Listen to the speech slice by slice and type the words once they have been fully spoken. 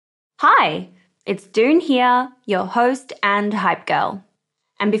Hi, it's Doone here, your host and hype girl.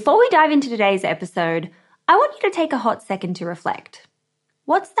 And before we dive into today's episode, I want you to take a hot second to reflect.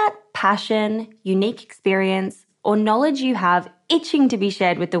 What's that passion, unique experience, or knowledge you have itching to be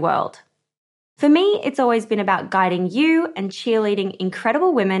shared with the world? For me, it's always been about guiding you and cheerleading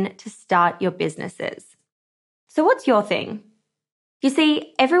incredible women to start your businesses. So what's your thing? You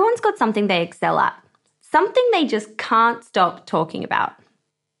see, everyone's got something they excel at, something they just can't stop talking about.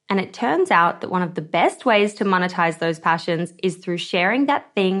 And it turns out that one of the best ways to monetize those passions is through sharing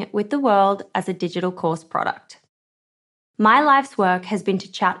that thing with the world as a digital course product. My life's work has been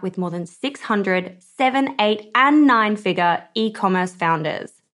to chat with more than 600 7, 8, and 9-figure e-commerce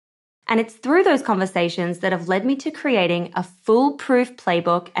founders. And it's through those conversations that have led me to creating a foolproof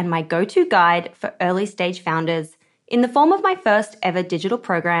playbook and my go-to guide for early-stage founders in the form of my first ever digital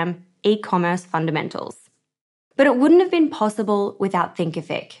program, E-commerce Fundamentals. But it wouldn't have been possible without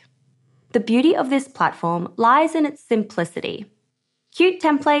Thinkific. The beauty of this platform lies in its simplicity. Cute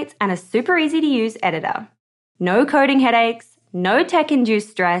templates and a super easy to use editor. No coding headaches, no tech-induced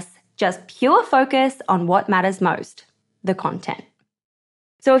stress, just pure focus on what matters most, the content.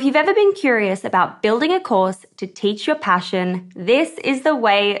 So if you've ever been curious about building a course to teach your passion, this is the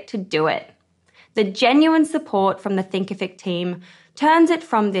way to do it. The genuine support from the Thinkific team turns it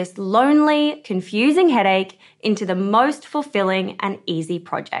from this lonely, confusing headache into the most fulfilling and easy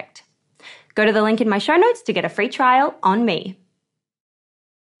project. Go to the link in my show notes to get a free trial on me.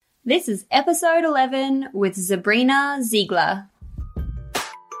 This is episode 11 with Zabrina Ziegler.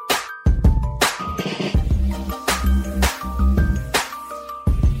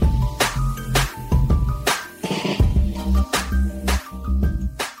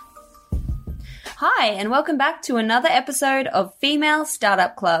 Hi, and welcome back to another episode of Female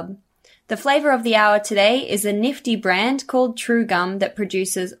Startup Club. The flavor of the hour today is a nifty brand called True Gum that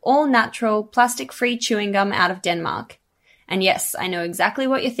produces all-natural, plastic-free chewing gum out of Denmark. And yes, I know exactly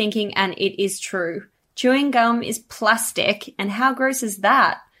what you're thinking, and it is true. Chewing gum is plastic, and how gross is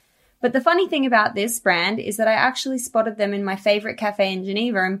that? But the funny thing about this brand is that I actually spotted them in my favorite cafe in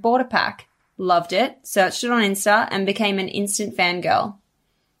Geneva and bought a pack. Loved it, searched it on Insta, and became an instant fangirl.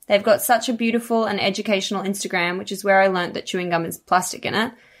 They've got such a beautiful and educational Instagram, which is where I learned that chewing gum is plastic in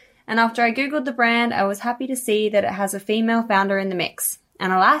it. And after I googled the brand, I was happy to see that it has a female founder in the mix.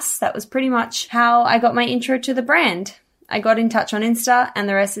 And alas, that was pretty much how I got my intro to the brand. I got in touch on Insta, and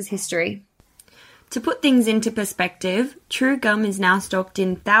the rest is history. To put things into perspective, True Gum is now stocked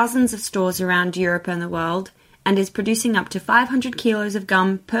in thousands of stores around Europe and the world, and is producing up to 500 kilos of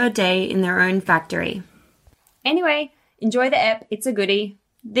gum per day in their own factory. Anyway, enjoy the ep, it's a goodie.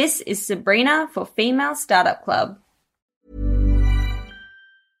 This is Zabrina for Female Startup Club.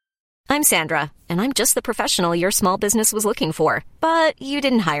 I'm Sandra, and I'm just the professional your small business was looking for. But you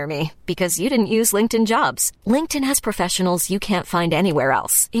didn't hire me because you didn't use LinkedIn Jobs. LinkedIn has professionals you can't find anywhere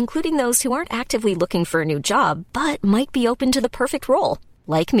else, including those who aren't actively looking for a new job, but might be open to the perfect role,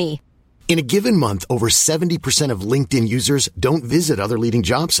 like me. In a given month, over 70% of LinkedIn users don't visit other leading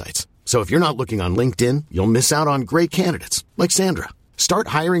job sites. So if you're not looking on LinkedIn, you'll miss out on great candidates like Sandra. Start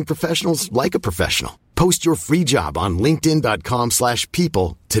hiring professionals like a professional. Post your free job on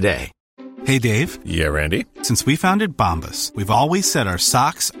linkedin.com/people today. Hey, Dave. Yeah, Randy. Since we founded Bombas, we've always said our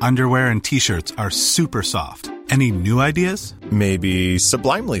socks, underwear, and T-shirts are super soft. Any new ideas? Maybe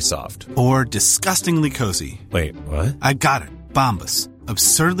sublimely soft. Or disgustingly cozy. Wait, what? I got it. Bombas.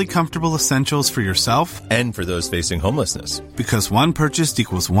 Absurdly comfortable essentials for yourself and for those facing homelessness. Because one purchased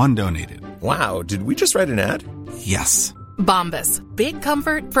equals one donated. Wow, did we just write an ad? Yes. Bombas. Big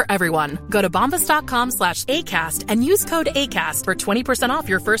comfort for everyone. Go to bombas.com/ACAST and use code ACAST for 20% off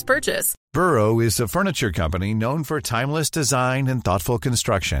your first purchase. Burrow is a furniture company known for timeless design and thoughtful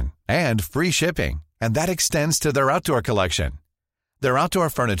construction, and free shipping, and that extends to their outdoor collection. Their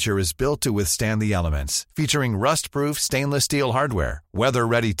outdoor furniture is built to withstand the elements, featuring rust-proof stainless steel hardware,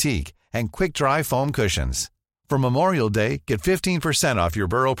 weather-ready teak, and quick-dry foam cushions. For Memorial Day, get 15% off your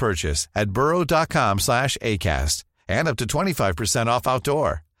Burrow purchase at burrow.com/ACAST, and up to 25% off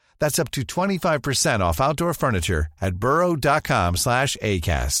outdoor. That's up to 25% off outdoor furniture at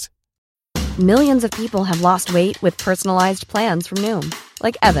burrow.com/ACAST. Millions of people have lost weight with personalized plans from Noom.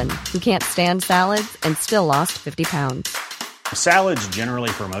 Like Evan, who can't stand salads and still lost 50 pounds. Salads generally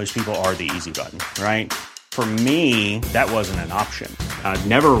for most people are the easy button, right? For me, that wasn't an option. I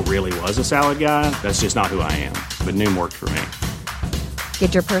never really was a salad guy. That's just not who I am. But Noom worked for me.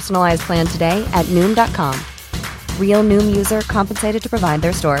 Get your personalized plan today at Noom.com. Real Noom user compensated to provide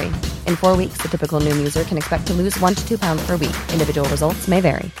their story. In 4 weeks, the typical Noom user can expect to lose 1 to 2 pounds per week. Individual results may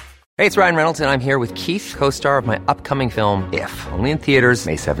vary. Hey, it's Ryan Reynolds, and I'm here with Keith, co-star of my upcoming film, If, only in theaters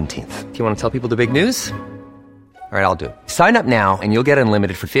May 17th. Do you want to tell people the big news? All right, I'll do it. Sign up now and you'll get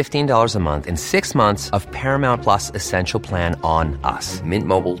unlimited for $15 a month and 6 months of Paramount Plus Essential Plan on us.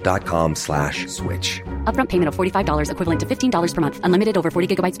 MintMobile.com/switch. Upfront payment of $45 equivalent to $15 per month. Unlimited over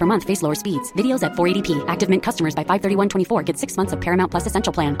 40 gigabytes per month. Face lower speeds. Videos at 480p. Active Mint customers by 531.24 get 6 months of Paramount Plus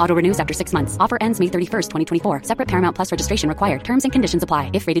Essential Plan. Auto renews after 6 months. Offer ends May 31st, 2024. Separate Paramount Plus registration required. Terms and conditions apply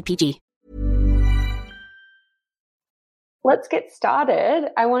if rated PG. Let's get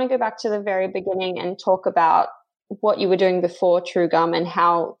started. I want to go back to the very beginning and talk about what you were doing before True Gum and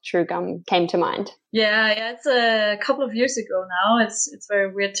how True Gum came to mind. Yeah, it's a couple of years ago now. It's very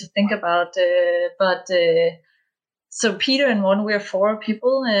weird to think about, but so Peter and Morten, we're 4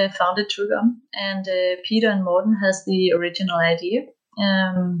 people, founded True Gum, and Peter and Morten has the original idea,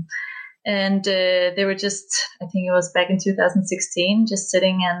 and they were just, I think it was back in 2016, just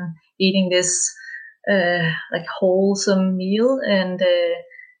sitting and eating this like wholesome meal and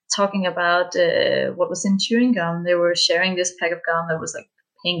talking about what was in chewing gum. They were sharing this pack of gum that was like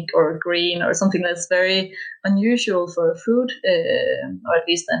pink or green or something that's very unusual for a food, or at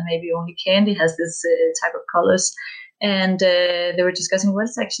least then maybe only candy has this type of colors. And they were discussing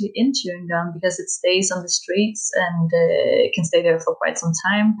what's actually in chewing gum because it stays on the streets and it can stay there for quite some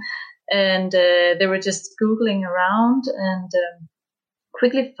time. And they were just Googling around and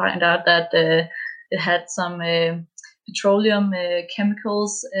quickly found out that it had some petroleum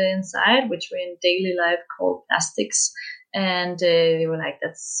chemicals inside, which were in daily life called plastics. And they were like,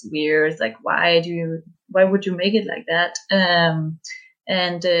 that's weird. Like, why would you make it like that?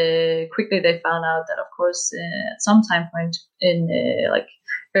 And quickly they found out that, of course, at some time point in like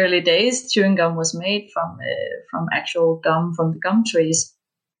early days, chewing gum was made from actual gum from the gum trees.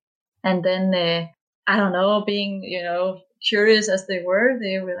 And then, I don't know, being, curious as they were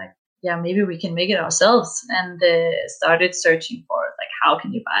like, yeah, maybe we can make it ourselves, and started searching for like, how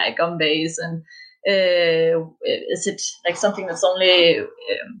can you buy a gum base, and is it like something that's only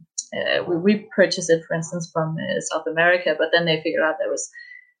we purchased it, for instance, from South America, but then they figured out there was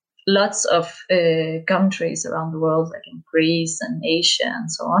lots of gum trees around the world, like in Greece and Asia and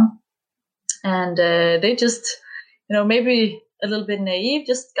so on, and they just, maybe a little bit naive,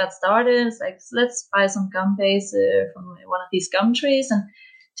 just got started. It's like, let's buy some gum base from one of these gum trees and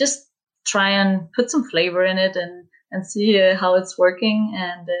just try and put some flavor in it and see how it's working,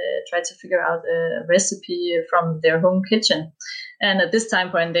 and try to figure out a recipe from their home kitchen. And at this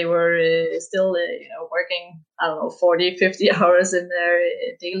time point, they were still, working, 40, 50 hours in their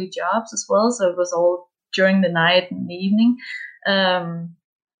daily jobs as well. So it was all during the night and the evening. And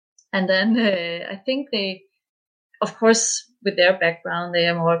then I think they, of course, with their background, they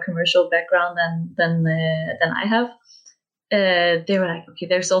have more commercial background than I have. They were like, okay,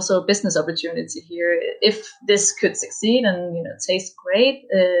 there's also a business opportunity here if this could succeed and taste great.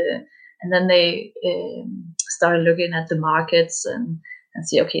 And then they started looking at the markets and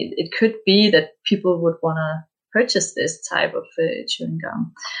see, okay, it could be that people would want to purchase this type of chewing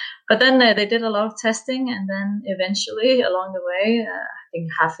gum. But then they did a lot of testing, and then eventually along the way, I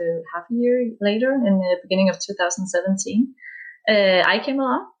think half a year later, in the beginning of 2017. I came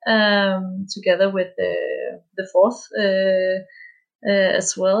along together with the fourth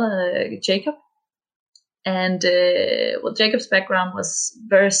as well, Jacob. And Jacob's background was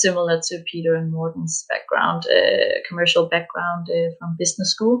very similar to Peter and Morten's background, commercial background from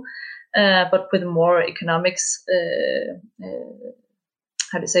business school, but with more economics,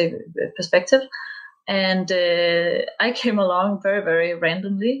 perspective. And I came along very, very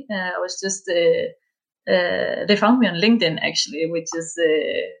randomly. I was just... they found me on LinkedIn, actually, which is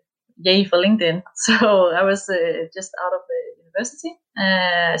yay for LinkedIn. So I was just out of the university.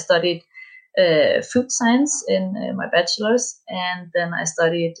 I studied food science in my bachelor's, and then I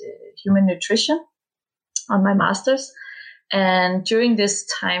studied human nutrition on my master's. And during this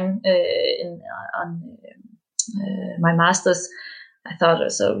time on my master's, I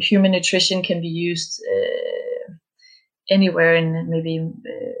thought, so human nutrition can be used anywhere in maybe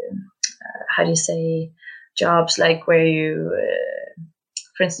jobs like where you,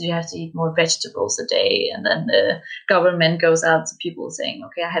 for instance, you have to eat more vegetables a day, and then the government goes out to people saying,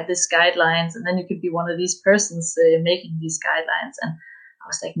 okay, I have these guidelines, and then you could be one of these persons making these guidelines. And I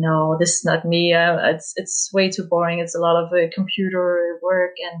was like, no, this is not me. It's way too boring. It's a lot of computer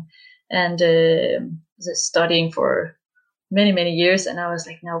work and studying for many, many years. And I was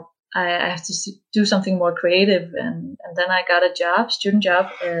like, no, I have to do something more creative. And then I got a student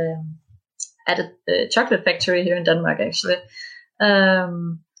job, at a chocolate factory here in Denmark, actually.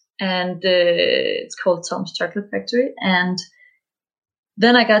 And it's called Tom's Chocolate Factory. And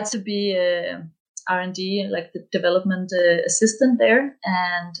then I got to be R&D, like the development assistant there,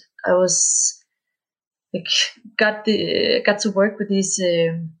 and I was like got to work with these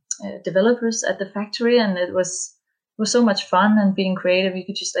developers at the factory, and it was so much fun and being creative. You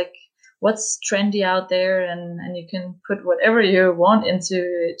could just like what's trendy out there, and you can put whatever you want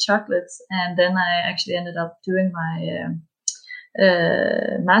into chocolates. And then I actually ended up doing my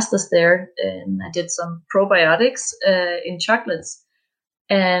master's there, and I did some probiotics in chocolates,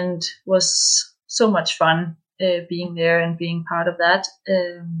 and was so much fun being there and being part of that.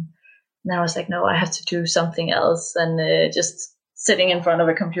 And I was like, no, I have to do something else than just sitting in front of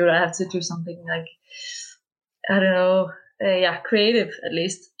a computer. I have to do something like, I don't know, creative at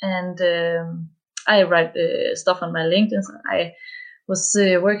least. And I write stuff on my LinkedIn. So I was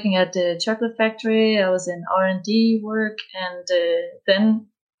working at the chocolate factory. I was in R&D work, and then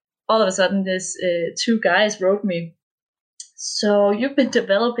all of a sudden, this two guys wrote me, so you've been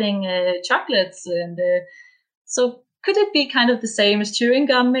developing chocolates, and so could it be kind of the same as chewing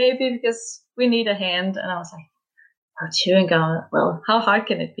gum, maybe, because we need a hand? And I was like, oh, chewing gum, well, how hard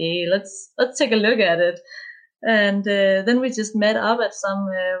can it be? Let's take a look at it. And then we just met up at some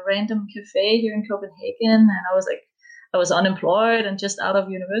random cafe here in Copenhagen, and I was like, I was unemployed and just out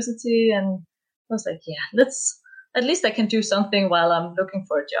of university, and I was like, yeah, at least I can do something while I'm looking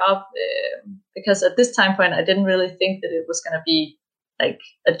for a job, because at this time point I didn't really think that it was going to be like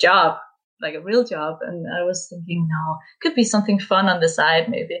a job, like a real job. And I was thinking, no, it could be something fun on the side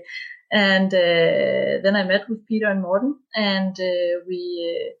maybe. And then I met with Peter and Morten, and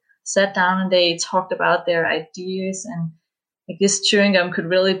we sat down, and they talked about their ideas, and like this chewing gum could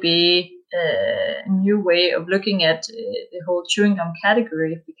really be a new way of looking at the whole chewing gum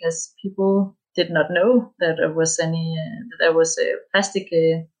category, because people did not know that there was plastic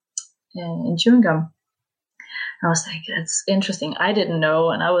in chewing gum. I was like, that's interesting. I didn't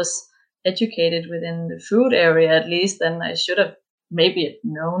know, and I was educated within the food area at least, and I should have maybe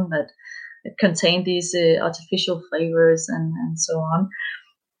known that it contained these artificial flavors and so on.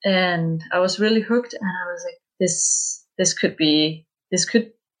 And I was really hooked, and I was like, this could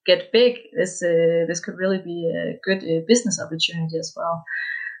get big. This could really be a good business opportunity as well.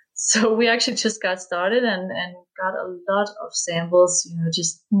 So we actually just got started and got a lot of samples,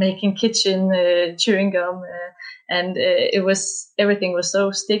 just making kitchen chewing gum, and everything was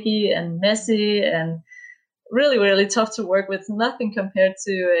so sticky and messy and really, really tough to work with. Nothing compared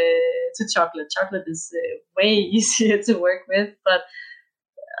to chocolate. Chocolate is way easier to work with, but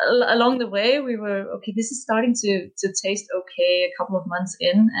along the way we were okay. This is starting to taste okay. A couple of months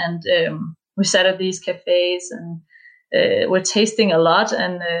in, and we sat at these cafes and we're tasting a lot,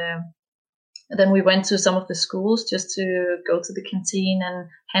 and then we went to some of the schools just to go to the canteen and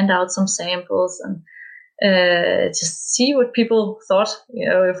hand out some samples and just see what people thought.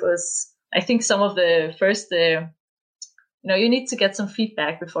 It was, I think, some of the first, you need to get some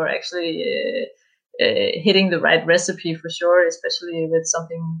feedback before actually hitting the right recipe for sure, especially with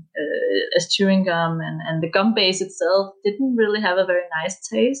something as chewing gum, and the gum base itself didn't really have a very nice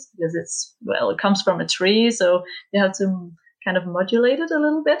taste because it comes from a tree, so you have to kind of modulate it a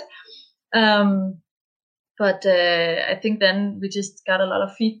little bit. But I think then we just got a lot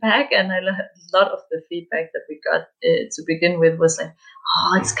of feedback, and a lot of the feedback that we got to begin with was like,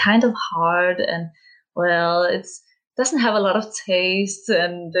 oh, it's kind of hard, and well, it doesn't have a lot of taste,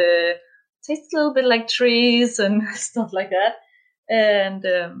 and tastes a little bit like trees and stuff like that. And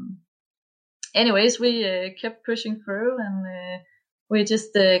anyways, we kept pushing through, and we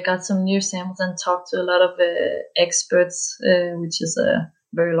just got some new samples and talked to a lot of experts, which is a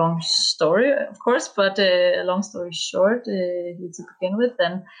very long story, of course, but a long story short, to begin with,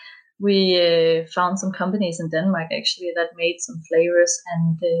 then we found some companies in Denmark actually that made some flavors,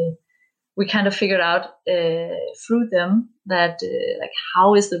 and we kind of figured out through them that like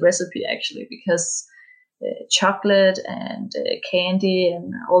how is the recipe actually, because chocolate and candy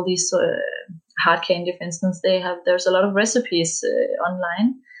and all these hard candy, for instance, there's a lot of recipes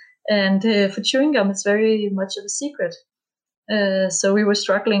online, and for chewing gum it's very much of a secret. So we were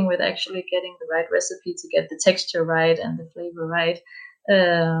struggling with actually getting the right recipe to get the texture right and the flavor right.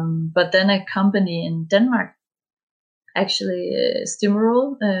 But then a company in Denmark, actually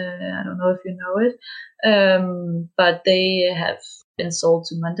Stimorol, I don't know if you know it, but they have been sold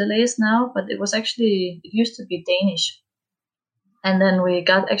to Mondelez now, but it used to be Danish. And then we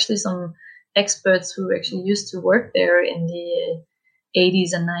got actually some experts who actually used to work there in the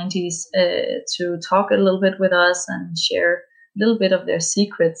 80s and 90s to talk a little bit with us and share a little bit of their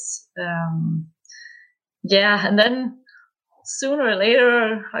secrets. And then sooner or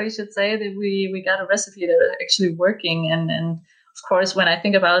later, how you should say, that we got a recipe that was actually working, and of course, when I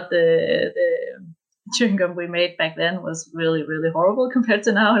think about the chewing gum we made back then was really, really horrible compared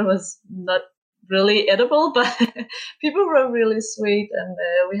to now. It was not really edible, but people were really sweet, and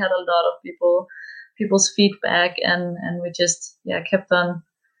we had a lot of people's feedback, and we just kept on.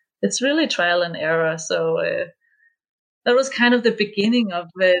 It's really trial and error. So that was kind of the beginning of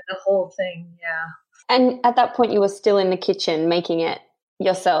the whole thing. Yeah. And at that point, you were still in the kitchen making it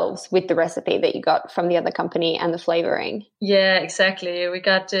yourselves with the recipe that you got from the other company and the flavoring. Yeah, exactly. We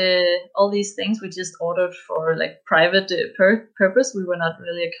got all these things we just ordered for like private purpose. We were not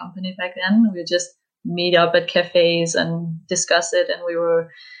really a company back then. We just meet up at cafes and discuss it. And we were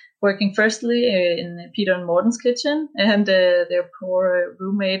working firstly in Peter and Morten's kitchen, and their poor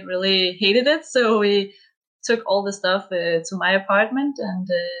roommate really hated it. So we took all the stuff to my apartment, and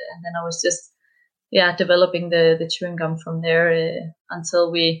then I was just developing the chewing gum from there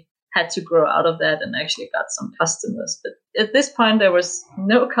until we had to grow out of that and actually got some customers. But at this point, there was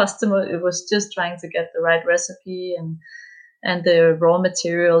no customer. It was just trying to get the right recipe and the raw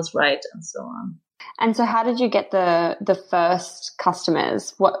materials right, and so on. And so how did you get the first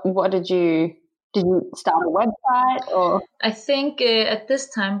customers? What did you start a website, or? I think at this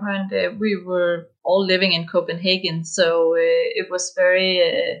time point we were all living in Copenhagen, so it was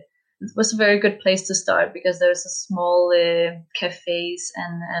a very good place to start, because there's a small cafes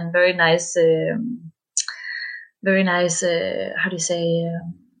and very nice how do you say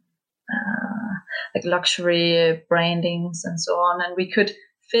like luxury brandings and so on, and we could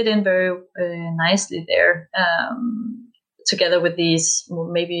fit in very nicely there, together with these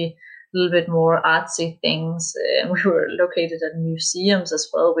maybe a little bit more artsy things. And we were located at museums as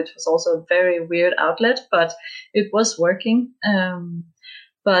well, which was also a very weird outlet, but it was working.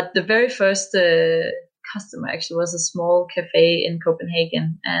 But the very first customer actually was a small cafe in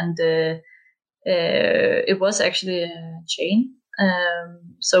Copenhagen, and it was actually a chain.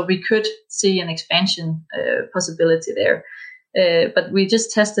 So we could see an expansion possibility there. But we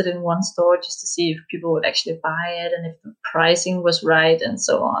just tested in one store just to see if people would actually buy it and if the pricing was right and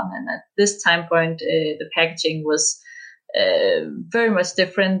so on. And at this time point, the packaging was very much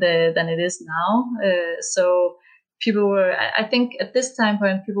different than it is now. So people were, I think at this time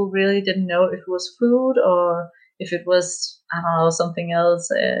point, people really didn't know if it was food or if it was, I don't know, something else.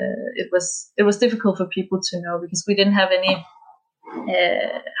 It was difficult for people to know, because we didn't have any,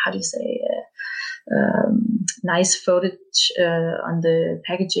 how do you say, nice footage on the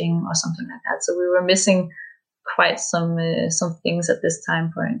packaging or something like that. So we were missing quite some things at this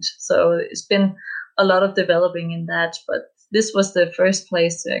time point. So it's been a lot of developing in that, but this was the first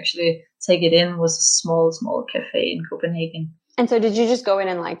place to actually take it in, was a small cafe in Copenhagen. And so did you just go in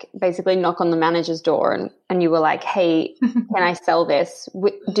and like basically knock on the manager's door and you were like, hey, can I sell this?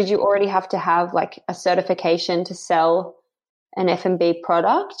 Did you already have to have like a certification to sell an F&B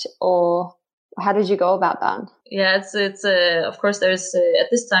product, or how did you go about that? Yeah, it's of course there's at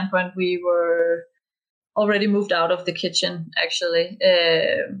this time point we were already moved out of the kitchen. Actually,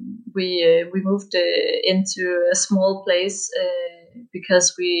 we moved into a small place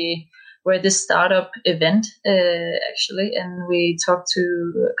because we were at this startup event actually, and we talked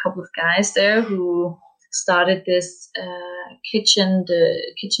to a couple of guys there who started this kitchen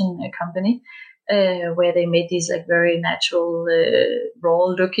company. Where they made these like very natural, raw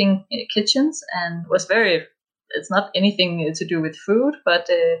looking kitchens, and was very, it's not anything to do with food, but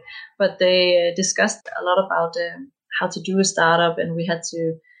they discussed a lot about how to do a startup, and we had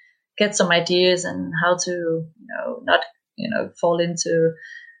to get some ideas and how to, not, fall into,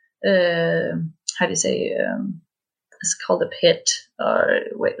 how do you say, it's called a pit, or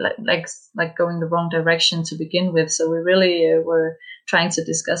like going the wrong direction to begin with. So we really were trying to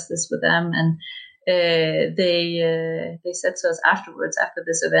discuss this with them, and they said to us afterwards, after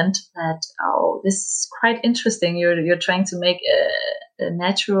this event, that this is quite interesting. You're trying to make a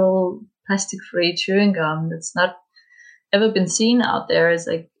natural plastic-free chewing gum that's not ever been seen out there. It's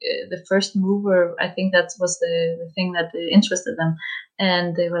like the first mover. I think that was the thing that interested them.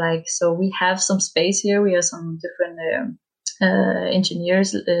 And they were like, so we have some space here. We have some different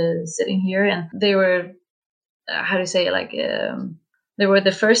engineers sitting here. And they were, how do you say, like, they were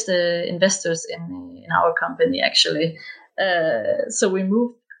the first investors in our company, actually. So we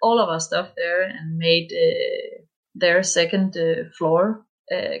moved all of our stuff there and made their second floor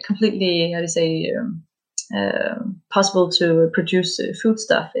completely, how do you say, possible to produce food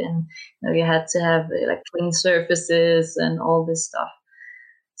stuff in. You had to have like clean surfaces and all this stuff.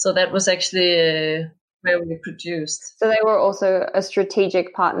 So that was actually where we produced. So they were also a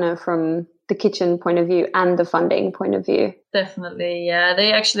strategic partner from the kitchen point of view and the funding point of view. Definitely, yeah.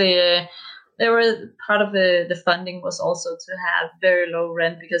 They actually there were part of the funding was also to have very low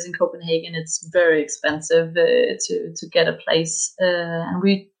rent, because in Copenhagen it's very expensive to get a place, and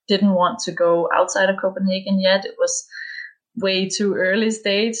we didn't want to go outside of Copenhagen yet. It was way too early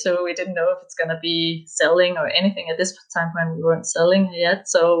stage, so we didn't know if it's going to be selling or anything. At this time when we weren't selling yet,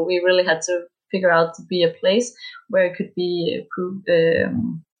 so we really had to figure out to be a place where it could be approved,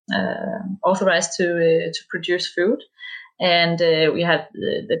 authorized to produce food. And we had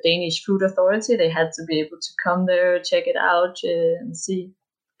the Danish Food Authority. They had to be able to come there, check it out, and see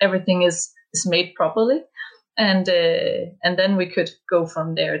everything is made properly. And then we could go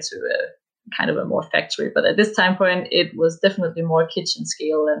from there to kind of a more factory. But at this time point, it was definitely more kitchen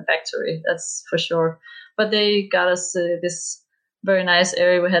scale than factory. That's for sure. But they got us this very nice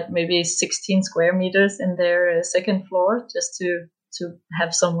area. We had maybe 16 square meters in their second floor, just to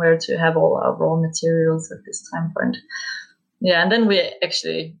have somewhere to have all our raw materials at this time point. Yeah, and then we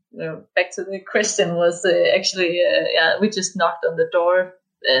actually, back to the question, was we just knocked on the door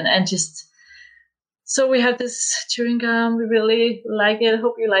and just, so we have this chewing gum, we really like it,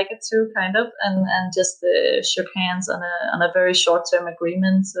 hope you like it too, kind of, and just shook hands on a very short-term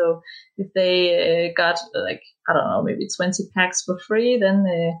agreement. So if they got maybe 20 packs for free, then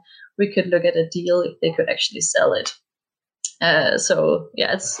we could look at a deal if they could actually sell it. So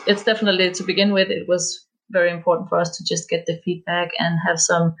yeah, it's definitely, to begin with, it was very important for us to just get the feedback and have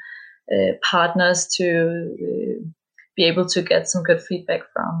some partners to be able to get some good feedback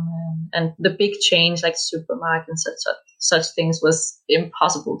from. And the big change, like supermarkets and such things, was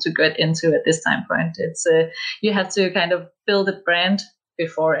impossible to get into at this time point. It's you have to kind of build a brand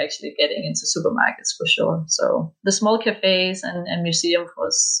before actually getting into supermarkets, for sure. So the small cafes and museum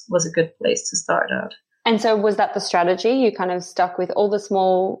was a good place to start out. And so was that the strategy? You kind of stuck with all the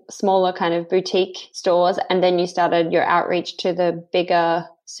smaller kind of boutique stores, and then you started your outreach to the bigger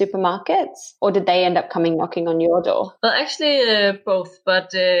supermarkets, or did they end up coming knocking on your door? Well, actually both,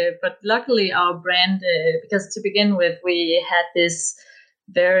 but luckily our brand, because to begin with, we had this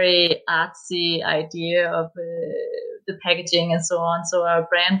very artsy idea of the packaging and so on. So our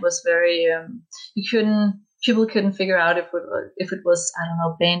brand was very, people couldn't figure out if it was, I don't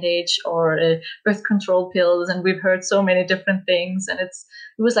know, bandage or birth control pills. And we've heard so many different things. And it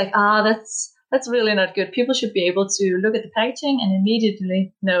was like, that's really not good. People should be able to look at the packaging and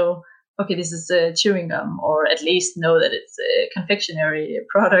immediately know, okay, this is chewing gum, or at least know that it's a confectionery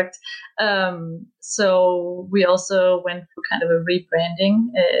product. So we also went through kind of a rebranding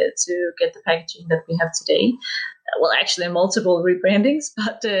to get the packaging that we have today. Well, actually multiple rebrandings,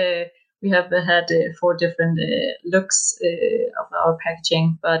 but we have had 4 different looks of our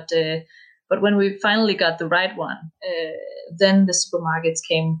packaging. But when we finally got the right one, then the supermarkets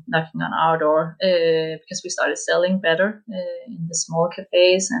came knocking on our door because we started selling better in the small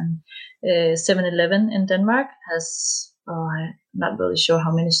cafes. And 7-Eleven in Denmark has, I'm not really sure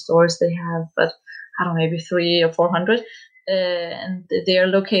how many stores they have, but I don't know, maybe 300 or 400. And they are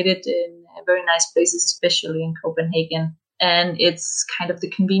located in very nice places, especially in Copenhagen. And it's kind of the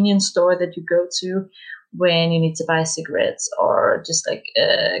convenience store that you go to when you need to buy cigarettes, or just like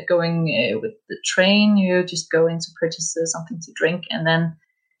going with the train, you just go in to purchase something to drink. And then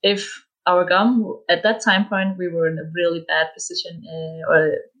if our gum, at that time point, we were in a really bad position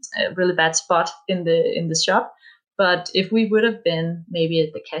or a really bad spot in the shop. But if we would have been maybe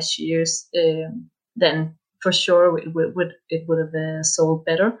at the cashiers, then for sure it would have sold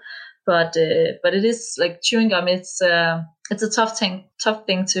better. But it is like chewing gum. It's a tough thing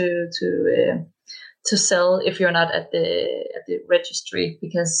to sell if you're not at the registry,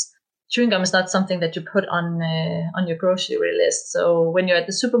 because chewing gum is not something that you put on your grocery list. So when you're at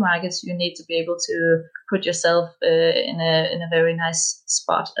the supermarkets, you need to be able to put yourself in a very nice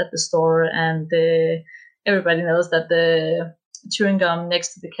spot at the store, and everybody knows that the chewing gum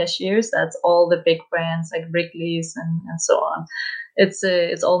next to the cashiers, that's all the big brands like Wrigley's and so on.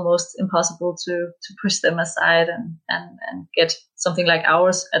 It's almost impossible to push them aside and get something like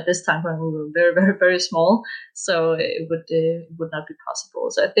ours at this time when we were very, very, very small. So it would not be possible.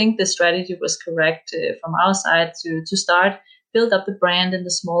 So I think the strategy was correct from our side to start, build up the brand in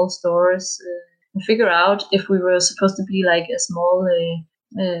the small stores, and figure out if we were supposed to be like a small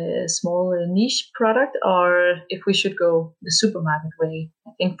niche product, or if we should go the supermarket way.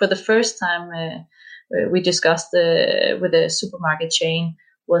 I think for the first time we discussed with a supermarket chain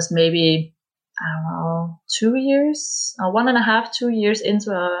was maybe, I don't know, 2 years, 1.5, 2 years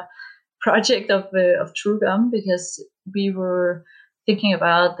into a project of True Gum, because we were thinking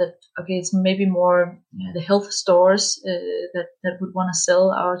about that. Okay, it's maybe more the health stores that would want to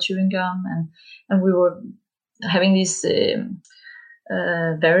sell our chewing gum, and we were having these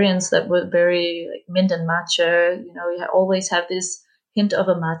variants that were very like mint and matcha. You know, you always have this hint of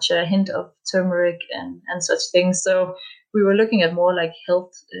a matcha, hint of turmeric, and such things. So we were looking at more like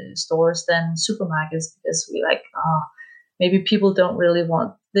health stores than supermarkets, because we like, maybe people don't really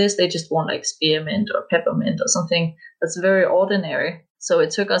want this. They just want like spearmint or peppermint or something that's very ordinary. So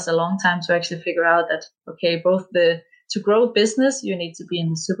it took us a long time to actually figure out that, okay, to grow business, you need to be in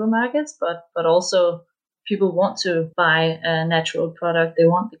the supermarkets, but also people want to buy a natural product. They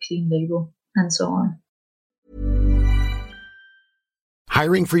want the clean label and so on.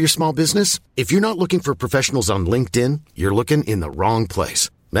 Hiring for your small business? If you're not looking for professionals on LinkedIn, you're looking in the wrong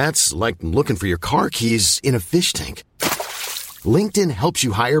place. That's like looking for your car keys in a fish tank. LinkedIn helps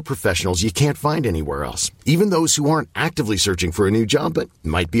you hire professionals you can't find anywhere else, even those who aren't actively searching for a new job but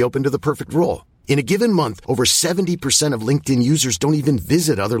might be open to the perfect role. In a given month, over 70% of LinkedIn users don't even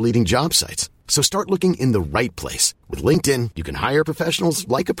visit other leading job sites. So start looking in the right place. With LinkedIn, you can hire professionals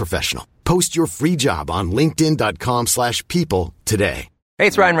like a professional. Post your free job on linkedin.com/people today. Hey,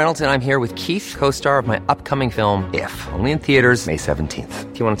 it's Ryan Reynolds, and I'm here with Keith, co-star of my upcoming film, If, only in theaters May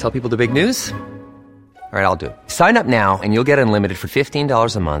 17th. Do you want to tell people the big news? All right, I'll do it. Sign up now and you'll get unlimited for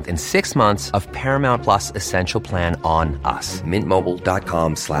 $15 a month and 6 months of Paramount Plus Essential Plan on us.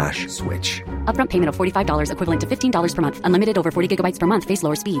 MintMobile.com/switch. Upfront payment of $45 equivalent to $15 per month. Unlimited over 40 gigabytes per month. Face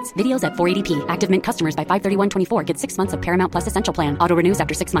lower speeds. Videos at 480p. Active Mint customers by 531.24 get 6 months of Paramount Plus Essential Plan. Auto renews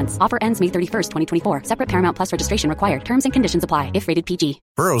after 6 months. Offer ends May 31st, 2024. Separate Paramount Plus registration required. Terms and conditions apply if rated PG.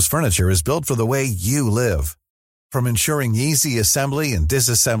 Burrow's furniture is built for the way you live. From ensuring easy assembly and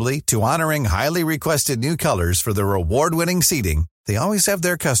disassembly to honoring highly requested new colors for their award-winning seating, they always have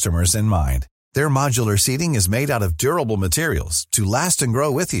their customers in mind. Their modular seating is made out of durable materials to last and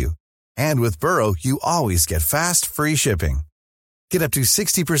grow with you. And with Burrow, you always get fast, free shipping. Get up to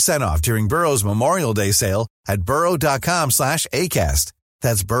 60% off during Burrow's Memorial Day sale at burrow.com/ACAST.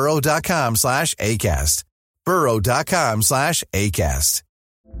 That's burrow.com/ACAST. burrow.com/ACAST.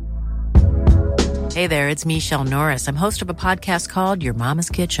 Hey there, it's Michelle Norris. I'm host of a podcast called Your Mama's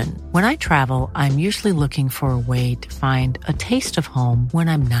Kitchen. When I travel, I'm usually looking for a way to find a taste of home when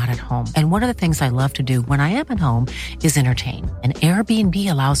I'm not at home. And one of the things I love to do when I am at home is entertain. And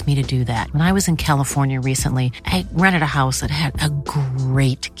Airbnb allows me to do that. When I was in California recently, I rented a house that had a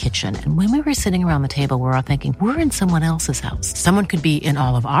great kitchen. And when we were sitting around the table, we were all thinking, we're in someone else's house. Someone could be in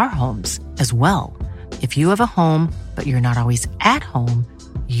all of our homes as well. If you have a home, but you're not always at home,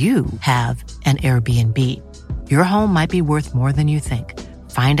 you have an Airbnb. Your home might be worth more than you think.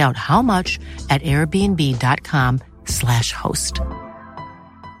 Find out how much at airbnb.com/host.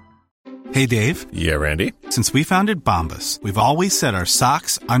 Hey, Dave. Yeah, Randy. Since we founded Bombas, we've always said our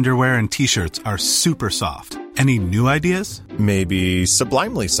socks, underwear, and T-shirts are super soft. Any new ideas? Maybe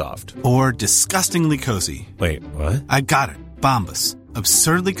sublimely soft. Or disgustingly cozy. Wait, what? I got it. Bombas.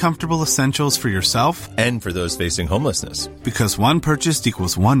 Absurdly comfortable essentials for yourself and for those facing homelessness. Because one purchased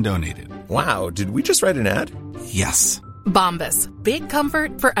equals one donated. Wow, did we just write an ad? Yes. Bombas. Big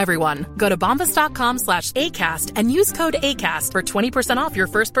comfort for everyone. Go to bombas.com/ACAST and use code ACAST for 20% off your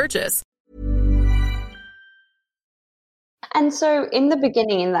first purchase. And so in the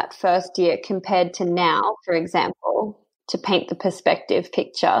beginning, in that first year compared to now, for example, to paint the perspective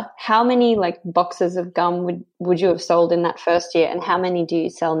picture, how many like boxes of gum would you have sold in that first year, and how many do you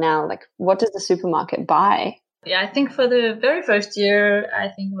sell now? Like, what does the supermarket buy? Yeah, I think for the very first year, I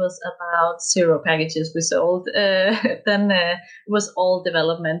think it was about 0 packages we sold. Then it was all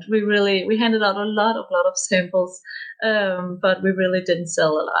development. We handed out a lot of samples, but we really didn't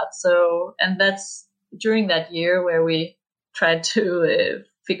sell a lot. So, and that's during that year where we tried to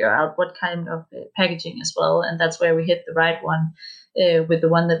figure out what kind of packaging as well. And that's where we hit the right one. With the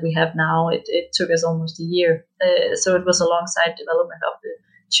one that we have now, it took us almost a year. So it was alongside development of the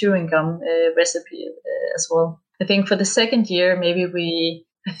chewing gum recipe as well. I think for the second year, maybe we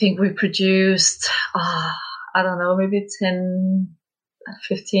produced, maybe 10,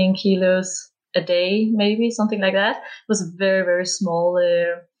 15 kilos a day, maybe something like that. It was a very, very small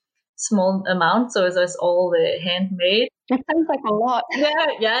amount. So it was all handmade. It sounds like a lot.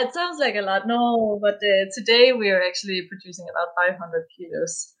 Yeah, it sounds like a lot. No, but today we are actually producing about 500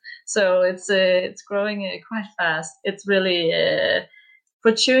 kilos. So it's growing quite fast. It's really,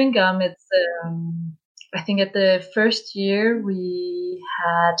 for chewing gum, it's, I think at the first year we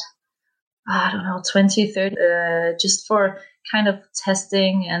had, 20, 30, just for kind of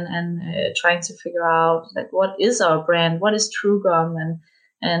testing and trying to figure out like what is our brand, what is True Gum,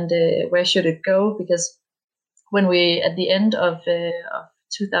 and where should it go? Because when we, at the end of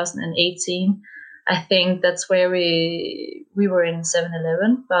 2018, I think that's where we were in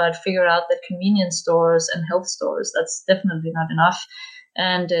 7-Eleven, but figured out that convenience stores and health stores, that's definitely not enough.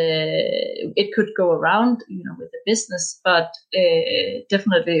 And it could go around, with the business, but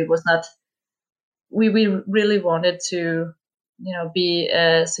definitely it was not. We really wanted to, be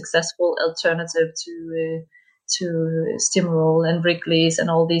a successful alternative to Stimorol and Wrigley's and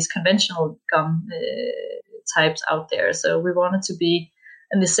all these conventional gum types out there. So we wanted to be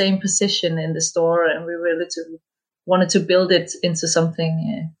in the same position in the store, and we really wanted to build it into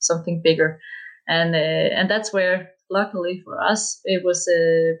something bigger. And that's where, luckily for us, it was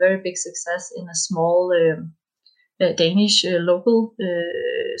a very big success in a small Danish local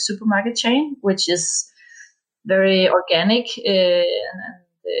supermarket chain, which is very organic and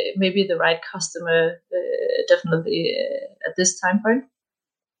maybe the right customer definitely at this time point,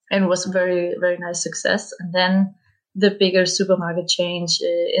 and was a very, very nice success. And then the bigger supermarket chains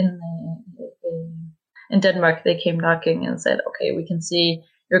in Denmark, they came knocking and said, okay, we can see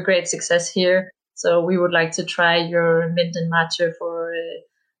your great success here, so we would like to try your mint and matcha for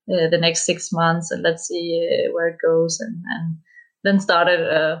the next 6 months, and let's see where it goes. And then started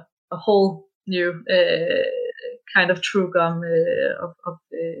a whole new kind of true gum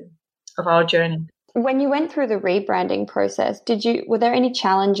of our journey. When you went through the rebranding process, were there any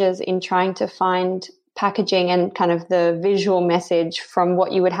challenges in trying to find packaging and kind of the visual message from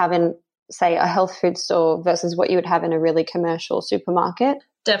what you would have in, say, a health food store versus what you would have in a really commercial supermarket?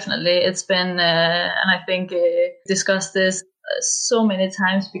 Definitely. It's been, and I think discussed this so many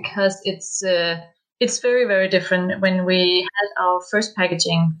times, because it's very, very different. When we had our first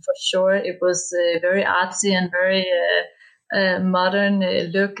packaging, for sure, it was very artsy and very modern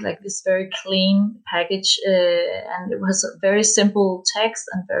look, like this very clean package, and it was a very simple text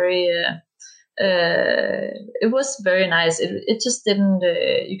and very it was very nice. It just didn't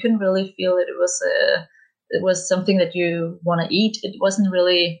you couldn't really feel it. It was something that you want to eat. It wasn't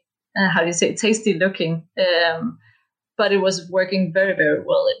really how do you say, tasty looking, but it was working very, very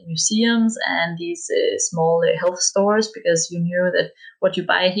well at museums and these small health stores, because you knew that what you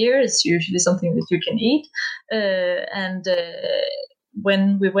buy here is usually something that you can eat. And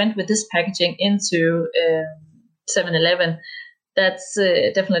when we went with this packaging into 7-Eleven, that's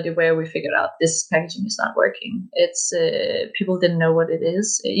definitely where we figured out this packaging is not working. It's people didn't know what it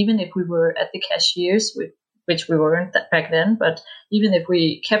is, even if we were at the cashiers, which we weren't back then. But even if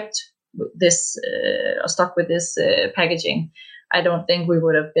we kept this or stuck with this packaging, I don't think we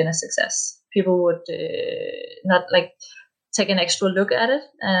would have been a success. People would not take an extra look at it.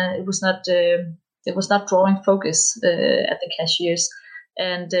 It was not drawing focus at the cashiers.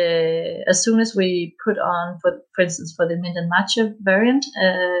 And as soon as we put on, for instance, for the mint and matcha variant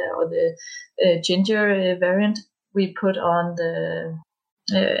or the ginger variant, we put on the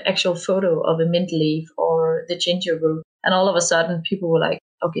actual photo of a mint leaf or the ginger root, and all of a sudden people were like,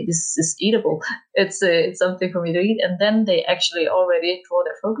 okay, this is eatable. It's something for me to eat. And then they actually already draw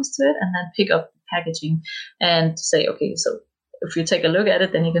their focus to it and then pick up the packaging and say, okay, so if you take a look at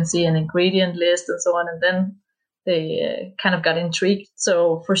it, then you can see an ingredient list and so on. And then they kind of got intrigued.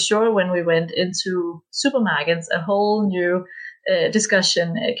 So for sure, when we went into supermarkets, a whole new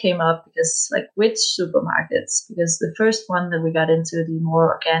discussion came up, because which supermarkets? Because the first one that we got into, the more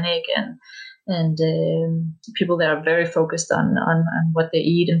organic and people that are very focused on what they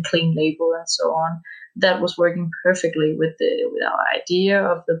eat and clean label and so on, that was working perfectly with our idea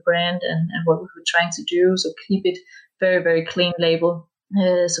of the brand and what we were trying to do. So keep it very, very clean label.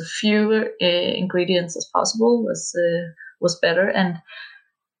 So fewer ingredients as possible was better. And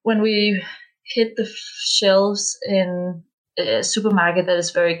when we hit the shelves in a supermarket that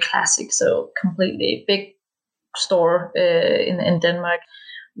is very classic, so completely big store in Denmark,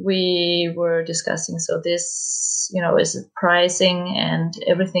 we were discussing, so this, is it pricing and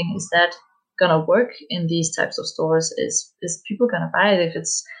everything, is that gonna work in these types of stores? Is people gonna buy it if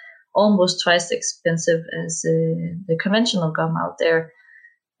it's almost twice expensive as the conventional gum out there?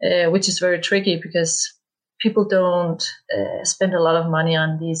 Which is very tricky, because people don't spend a lot of money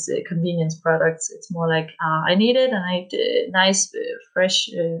on these convenience products. It's more like, I need it, and I need a nice, fresh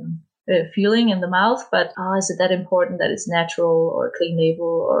feeling in the mouth, but is it that important that it's natural or clean label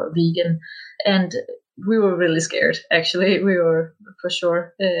or vegan? And we were really scared, actually. We were, for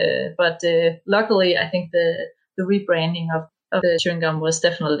sure. But luckily, I think the rebranding of the chewing gum was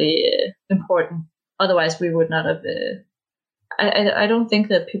definitely important. Otherwise, we would not have... I don't think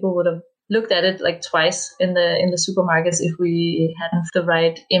that people would have looked at it twice in the supermarkets if we hadn't the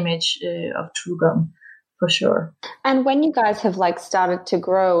right image of true gum, for sure. And when you guys have started to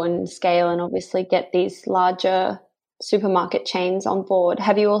grow and scale and obviously get these larger supermarket chains on board,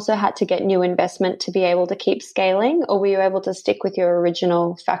 have you also had to get new investment to be able to keep scaling, or were you able to stick with your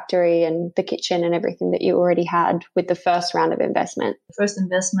original factory and the kitchen and everything that you already had with the first round of investment? First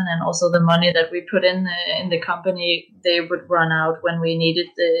investment and also the money that we put in the company, they would run out when we needed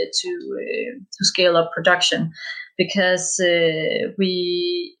to scale up production, because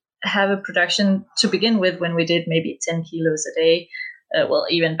we have a production to begin with when we did maybe 10 kilos a day. Well,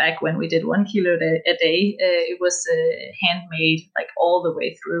 even back when we did 1 kilo a day, it was handmade like all the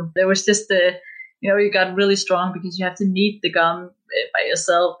way through. There was just you got really strong because you have to knead the gum by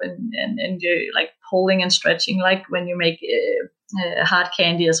yourself and you're like pulling and stretching like when you make hard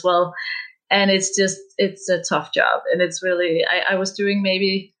candy as well. And it's a tough job. And it's really, I was doing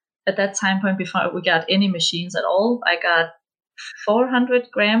maybe at that time point before we got any machines at all, I got 400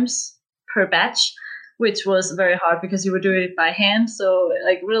 grams per batch, which was very hard because you were doing it by hand. So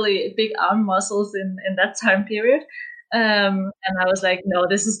like really big arm muscles in that time period. And I was like, no,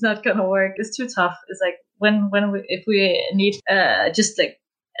 this is not going to work. It's too tough. It's like if we need, just like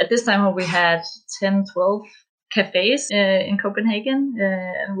at this time when we had 10, 12 cafes in Copenhagen,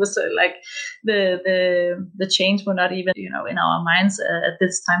 and was like the change were not even, in our minds at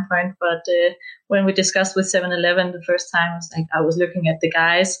this time point. But when we discussed with 7-Eleven the first time, I was looking at the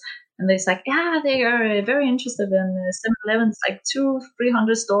guys. And they're like, yeah, they are very interested in 7-Eleven. It's like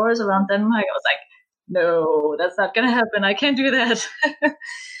 200-300 stores around Denmark. I was like, no, that's not going to happen. I can't do that.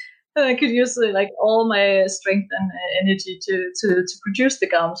 I could use like all my strength and energy to produce the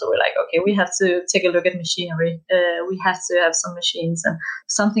gum. So we're like, okay, we have to take a look at machinery. We have to have some machines and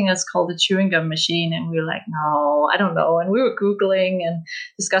something that's called the chewing gum machine. And we were like, no, I don't know. And we were Googling and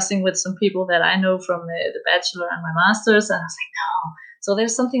discussing with some people that I know from the bachelor and my master's. And I was like, no. So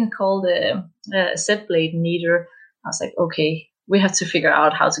there's something called a set blade kneader. I was like, okay, we have to figure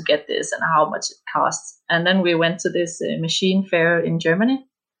out how to get this and how much it costs. And then we went to this machine fair in Germany,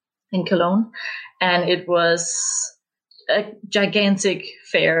 in Cologne, and it was a gigantic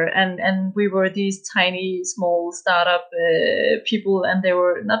fair. And we were these tiny, small startup people, and they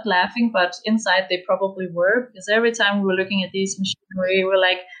were not laughing, but inside they probably were, because every time we were looking at these machinery, we were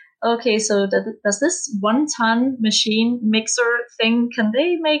like, okay, so does this 1-ton machine mixer thing, can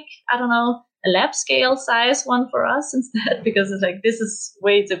they make, I don't know, a lab scale size one for us instead? Because it's like, this is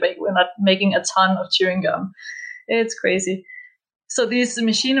way too big. We're not making a ton of chewing gum. It's crazy. So this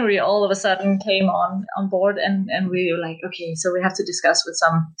machinery all of a sudden came on board, and we were like, okay, so we have to discuss with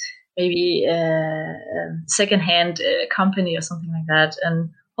some maybe secondhand company or something like that. And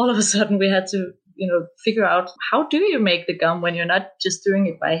all of a sudden we had to figure out, how do you make the gum when you're not just doing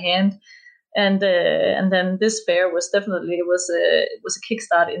it by hand? And then this fair was definitely it was a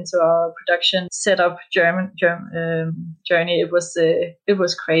kickstart into our production setup journey. It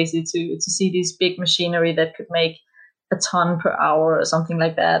was crazy to see these big machinery that could make a ton per hour or something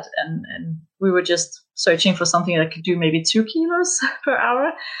like that. And we were just searching for something that could do maybe 2 kilos per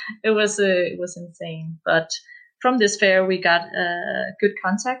hour. It was insane. But from this fair, we got good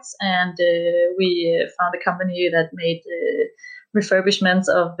contacts, and we found a company that made refurbishments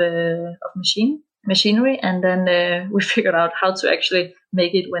of machinery, and then we figured out how to actually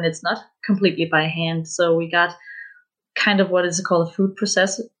make it when it's not completely by hand. So we got kind of what is called a food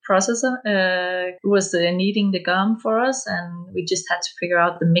processor. Was kneading the gum for us, and we just had to figure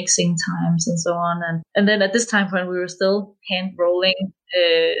out the mixing times and so on. And then at this time point, we were still hand rolling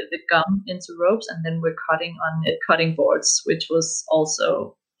the gum into ropes, and then we're cutting on cutting boards, which was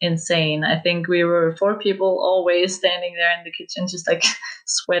also insane. I think we were 4 people always standing there in the kitchen, just like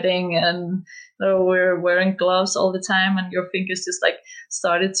sweating, and we're wearing gloves all the time, and your fingers just like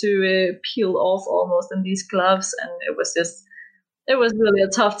started to peel off almost in these gloves. And it was really a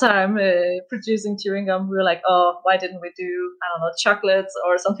tough time producing chewing gum. We were like, oh, why didn't we do, I don't know, chocolates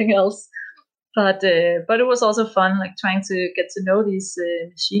or something else? But it was also fun, like trying to get to know these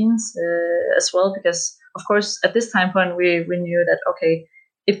machines as well, because of course at this time point we knew that, okay,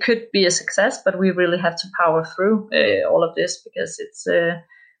 it could be a success, but we really have to power through all of this, because it's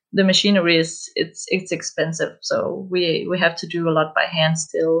the machinery it's expensive, so we have to do a lot by hand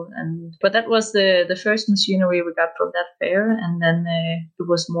still. But that was the first machinery we got from that fair, and then it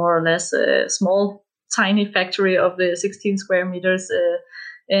was more or less a small, tiny factory of the 16 square meters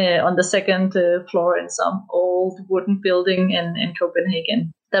on the second floor in some old wooden building in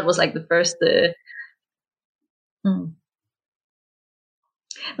Copenhagen. That was like the first.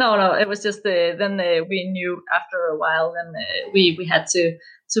 No, it was just then we knew after a while. Then we had to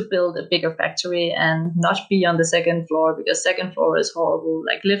build a bigger factory and not be on the second floor, because second floor is horrible.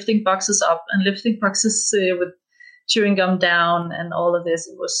 Like lifting boxes up and lifting boxes with chewing gum down and all of this.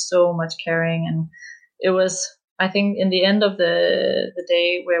 It was so much carrying, and it was. I think in the end of the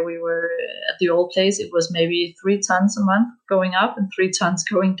day where we were at the old place, it was maybe 3 tons a month going up and 3 tons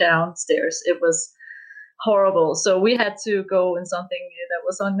going downstairs. It was horrible. So we had to go in something that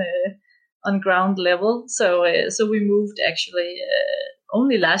was on ground level. So we moved actually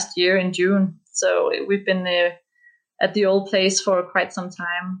only last year in June. So we've been at the old place for quite some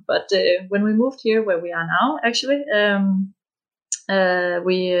time. But when we moved here, where we are now, actually,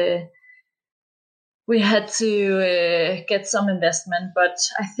 we had to get some investment. But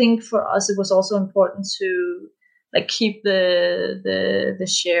I think for us, it was also important to like keep the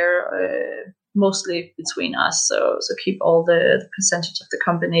share mostly between us. So keep all the percentage of the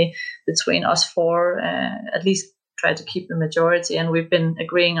company between us four, at least try to keep the majority. And we've been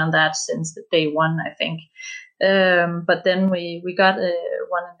agreeing on that since day one, I think. But then we got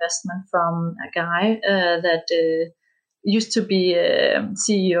one investment from a guy that used to be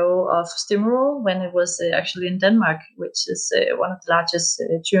CEO of Stimorol when it was actually in Denmark, which is one of the largest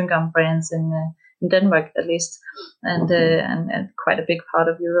chewing gum brands in Denmark, at least, and quite a big part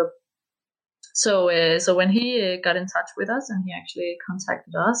of Europe. So when he got in touch with us and he actually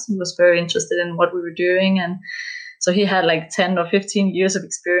contacted us, he was very interested in what we were doing. And so he had like 10 or 15 years of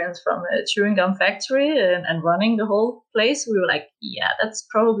experience from a chewing gum factory and running the whole place. We were like, yeah, that's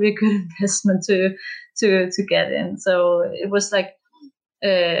probably a good investment to get in. So it was like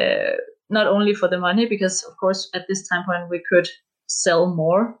not only for the money, because of course at this time point we could sell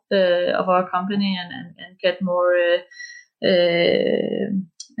more of our company and get more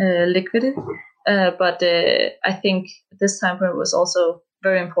liquidity. But I think at this time point it was also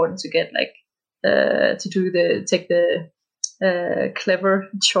very important to get like take the clever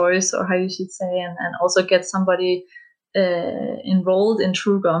choice, or how you should say, and also get somebody enrolled in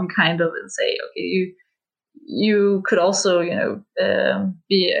True Gum kind of, and say, okay, you could also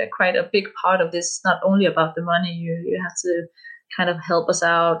be quite a big part of this. Not only about the money, you have to kind of help us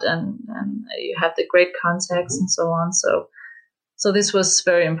out, and you have the great contacts and so on. So this was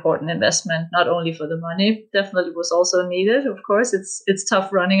very important investment, not only for the money, definitely was also needed. Of course, it's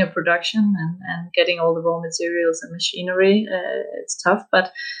tough running a production and getting all the raw materials and machinery. It's tough,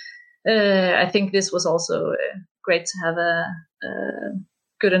 but I think this was also great to have a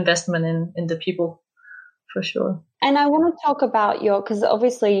good investment in the people, for sure. And I want to talk about because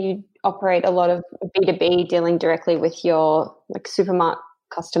obviously you operate a lot of B2B, dealing directly with your like supermarket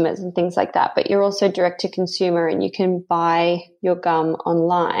customers and things like that, but you're also direct to consumer and you can buy your gum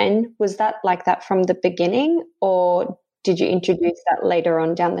online. Was that like that from the beginning, or did you introduce that later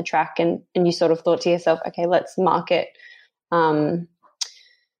on down the track and you sort of thought to yourself, okay, let's market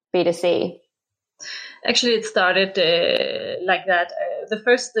B2C? Actually, it started like that. The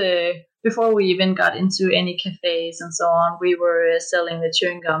first, before we even got into any cafes and so on, we were selling the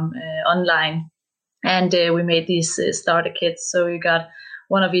chewing gum online, and we made these starter kits. So you got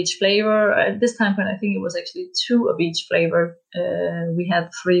one of each flavor. At this time point, I think it was actually 2 of each flavor. We had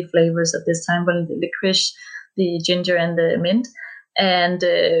 3 flavors at this time, but the licorice, the ginger, and the mint. And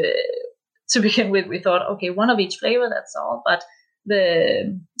to begin with, we thought, okay, 1 of each flavor, that's all. But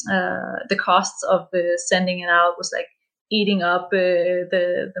the costs of sending it out was like eating up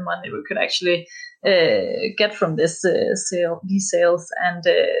the money we could actually get from these sales. And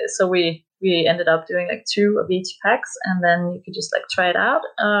so we ended up doing like 2 of each packs, and then you could just like try it out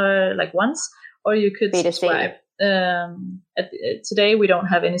like once, or you could B2C. subscribe. Today we don't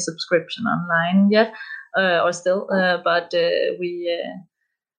have any subscription online yet, or still, but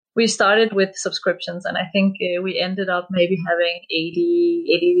we started with subscriptions, and I think we ended up maybe having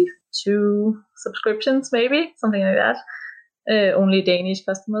 82 subscriptions, maybe something like that. Only Danish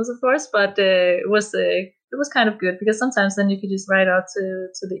customers, of course, but it was kind of good, because sometimes then you could just write out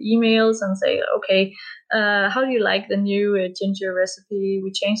to the emails and say, okay, how do you like the new ginger recipe?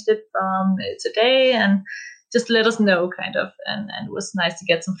 We changed it from today, and just let us know, kind of. And it was nice to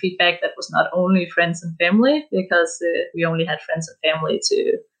get some feedback that was not only friends and family, because we only had friends and family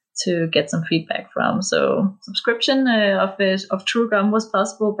to get some feedback from. So subscription of True Gum was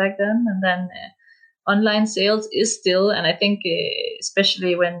possible back then, and then online sales is still, and I think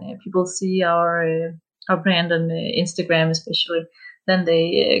especially when people see our brand on Instagram, especially, then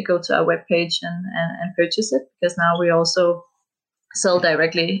they go to our webpage and purchase it, because now we also sell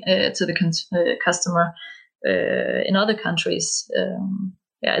directly to the customer in other countries.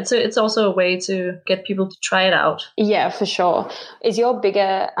 Yeah, it's also a way to get people to try it out. Yeah, for sure. Is your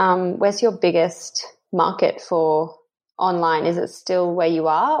where's your biggest market for online? Is it still where you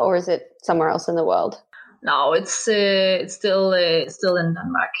are, or is it somewhere else in the world? No, it's still in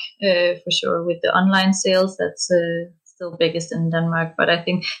Denmark, for sure. With the online sales, that's still biggest in Denmark. But I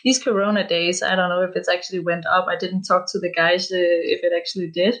think these Corona days, I don't know if it's actually went up. I didn't talk to the guys if it actually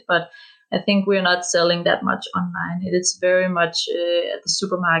did, but I think we're not selling that much online. It is very much at the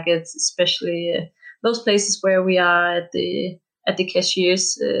supermarkets, especially those places where we are at the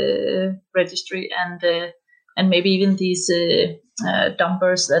cashier's registry and maybe even these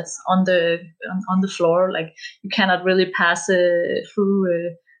dumpers that's on the floor. Like you cannot really pass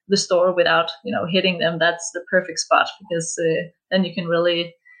through the store without hitting them. That's the perfect spot because then you can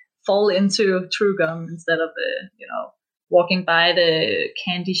really fall into chewing gum instead of walking by the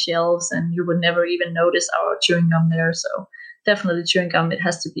candy shelves, and you would never even notice our chewing gum there. So definitely chewing gum, it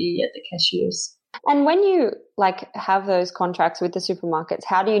has to be at the cashiers. And when you have those contracts with the supermarkets,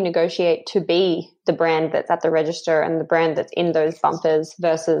 how do you negotiate to be the brand that's at the register and the brand that's in those bumpers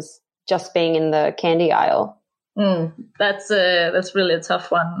versus just being in the candy aisle? That's really a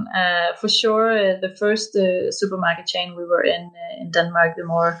tough one. For sure, the first supermarket chain we were in Denmark, the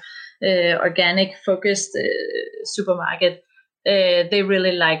more organic focused supermarket, they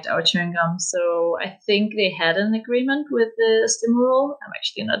really liked our chewing gum. So I think they had an agreement with Stimorol. I'm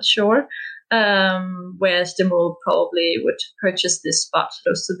actually not sure. Where Stimorol probably would purchase this spot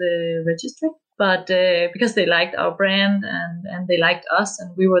close to the registry. But because they liked our brand and they liked us,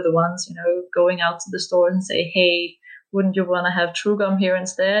 and we were the ones, going out to the store and say, hey, wouldn't you want to have True Gum here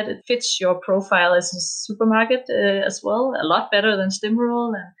instead? It fits your profile as a supermarket as well, a lot better than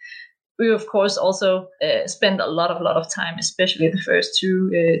Stimorol. And we, of course, also spent a lot of time, especially the first 2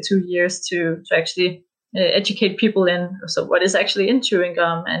 years, to actually educate people in so what is actually in chewing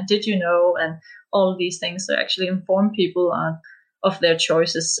gum, and did you know, and all of these things to actually inform people of their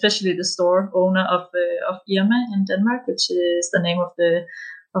choices, especially the store owner of Irma in Denmark, which is the name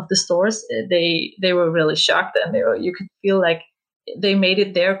of the stores. They were really shocked, and you could feel like they made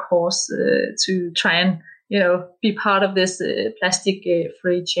it their course to try and be part of this plastic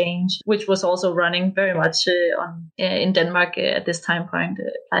free change, which was also running very much in Denmark at this time point.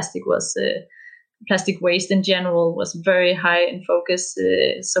 Plastic waste in general was very high in focus,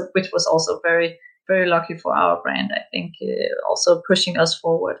 so which was also very, very lucky for our brand. I think also pushing us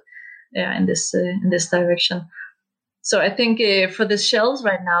forward in this direction. So I think for the shelves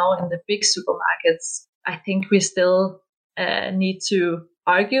right now in the big supermarkets, I think we still need to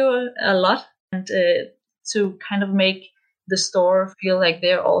argue a lot and to kind of make the store feel like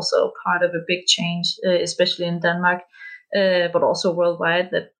they're also part of a big change, especially in Denmark. But also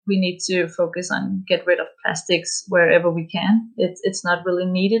worldwide, that we need to focus on get rid of plastics wherever we can. It's not really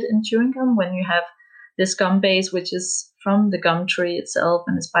needed in chewing gum when you have this gum base, which is from the gum tree itself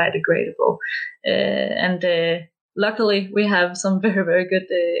and is biodegradable. And luckily, we have some very, very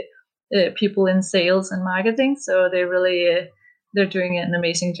good people in sales and marketing. So they're doing an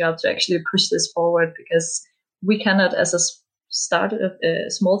amazing job to actually push this forward, because we cannot, as a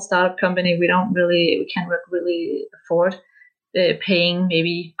small startup company, we can't really afford paying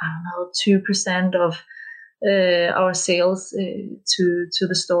maybe 2% of our sales to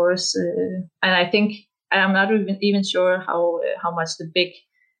the stores, and I think I'm not even sure how much the big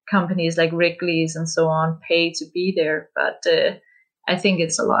companies like Wrigley's and so on pay to be there, but I think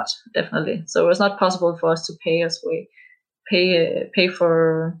it's a lot, definitely. So it's not possible for us to pay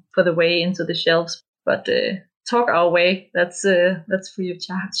for the way into the shelves, but talk our way. That's free of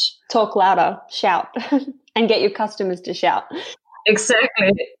charge. Talk louder, shout, and get your customers to shout.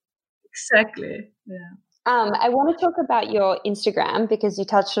 Exactly. Yeah. I want to talk about your Instagram, because you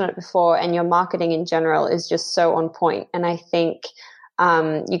touched on it before, and your marketing in general is just so on point. And I think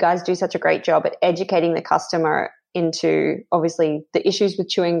you guys do such a great job at educating the customer into, obviously, the issues with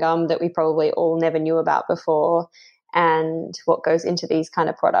chewing gum that we probably all never knew about before, and what goes into these kind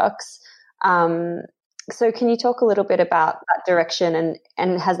of products. So can you talk a little bit about that direction,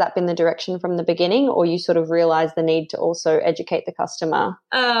 and has that been the direction from the beginning, or you sort of realized the need to also educate the customer?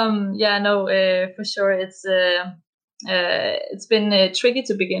 For sure. It's been tricky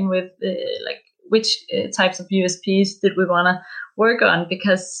to begin with, like which types of USPs did we want to work on,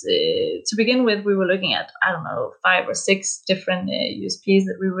 because to begin with, we were looking at, 5 or 6 different USPs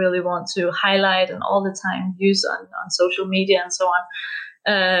that we really want to highlight and all the time use on social media and so on.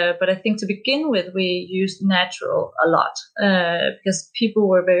 But I think to begin with, we used natural a lot because people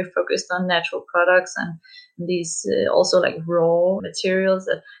were very focused on natural products and these also like raw materials,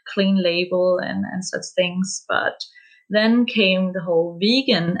 that clean label and such things. But then came the whole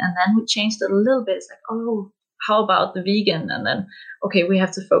vegan, and then we changed it a little bit. It's like, oh, how about the vegan? And then, okay, we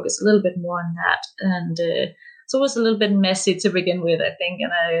have to focus a little bit more on that. And So it was a little bit messy to begin with, I think.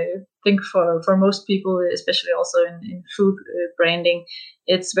 And I think for most people, especially also in food branding,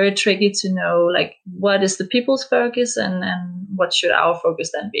 it's very tricky to know, like, what is the people's focus and what should our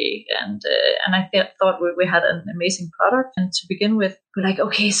focus then be? And I thought we had an amazing product. And to begin with, we're like,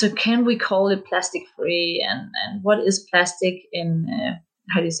 okay, so can we call it plastic free? And what is plastic in,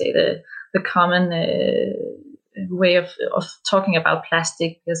 how do you say, the common way of talking about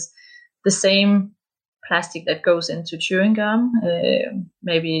plastic? Because the same plastic that goes into chewing gum,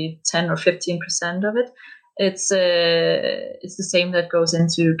 maybe 10 or 15% of it, it's the same that goes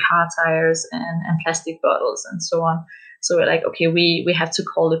into car tires and plastic bottles and so on. So we're like, okay, we have to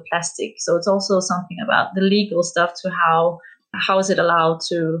call it plastic. So it's also something about the legal stuff to how is it allowed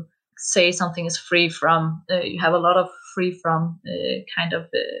to say something is free from. You have a lot of free from kind of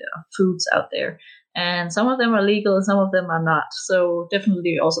foods out there. And some of them are legal and some of them are not. So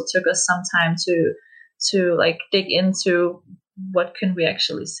definitely also took us some time to like dig into what can we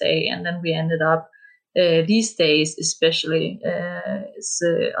actually say. And then we ended up these days, especially, it's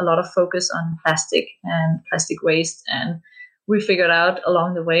a lot of focus on plastic and plastic waste. And we figured out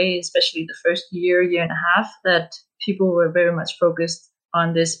along the way, especially the first year and a half, that people were very much focused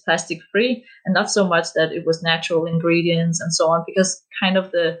on this plastic free and not so much that it was natural ingredients and so on, because kind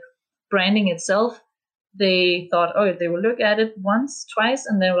of the branding itself, they thought, oh, they will look at it once, twice,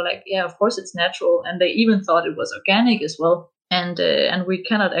 and they were like, yeah, of course it's natural. And they even thought it was organic as well. And we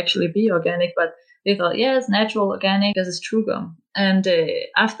cannot actually be organic, but they thought, yeah, it's natural, organic, this is true gum. And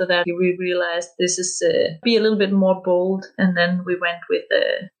after that, we realized this is be a little bit more bold. And then we went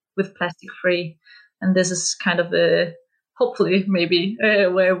with plastic free. And this is kind of hopefully maybe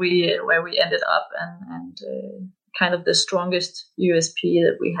where we ended up and kind of the strongest USP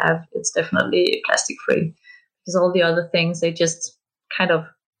that we have. It's definitely plastic free, because all the other things, they just kind of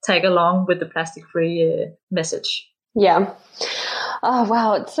tag along with the plastic free message. Yeah. Oh,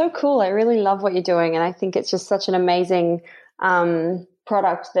 wow. It's so cool. I really love what you're doing. And I think it's just such an amazing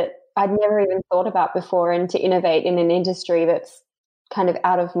product that I'd never even thought about before. And to innovate in an industry that's kind of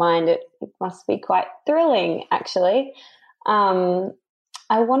out of mind, it must be quite thrilling, actually.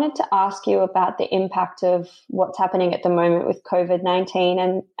 I wanted to ask you about the impact of what's happening at the moment with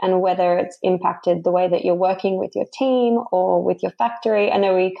COVID-19 and whether it's impacted the way that you're working with your team or with your factory. I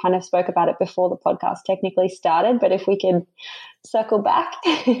know we kind of spoke about it before the podcast technically started, but if we could circle back.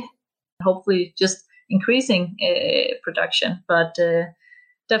 Hopefully just increasing production, but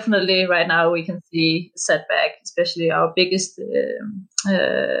definitely right now we can see setback, especially our biggest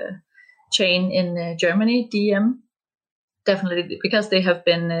chain in Germany, DM. Definitely, because they have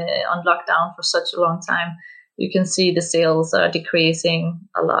been on lockdown for such a long time, you can see the sales are decreasing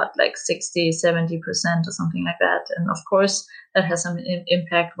a lot, like 60, 70% or something like that. And of course, that has some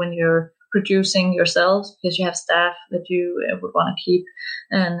impact when you're producing yourselves, because you have staff that you would want to keep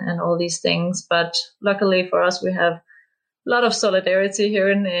and all these things. But luckily for us, we have a lot of solidarity here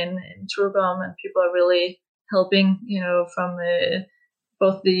in TrueGum, and people are really helping, from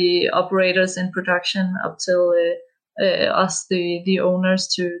both the operators in production up till us, the owners,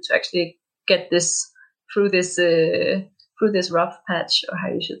 to actually get this through this rough patch, or how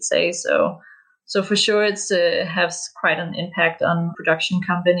you should say. So for sure, it's has quite an impact on production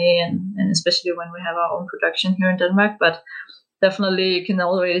company, and especially when we have our own production here in Denmark. But definitely, you can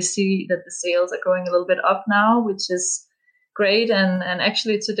already see that the sales are going a little bit up now, which is great. And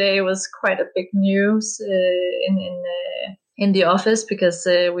actually, today was quite a big news in the office, because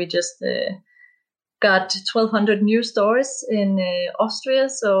we just got 1,200 new stores in Austria.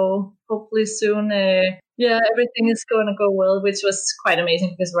 So hopefully soon, everything is going to go well, which was quite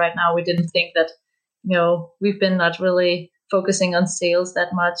amazing, because right now we didn't think that, we've been not really focusing on sales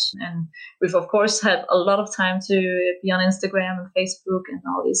that much. And we've, of course, had a lot of time to be on Instagram and Facebook and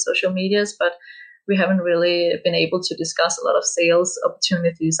all these social medias, but we haven't really been able to discuss a lot of sales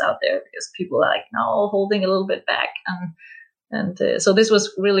opportunities out there, because people are like, no, holding a little bit back. And so this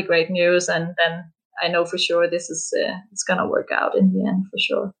was really great news. And then I know for sure this is it's going to work out in the end, for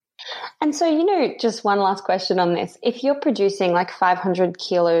sure. And so, just one last question on this. If you're producing like 500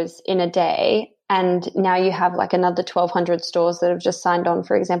 kilos in a day, and now you have like another 1,200 stores that have just signed on,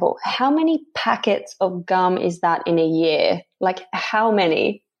 for example, how many packets of gum is that in a year? Like, how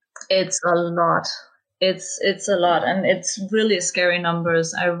many? It's a lot. It's a lot, and it's really scary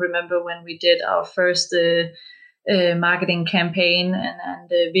numbers. I remember when we did our first marketing campaign and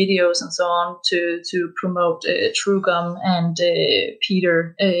videos and so on to promote TrueGum, and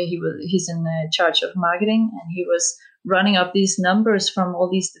Peter, he's in charge of marketing, and he was running up these numbers from all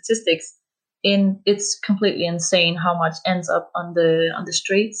these statistics, it's completely insane how much ends up on the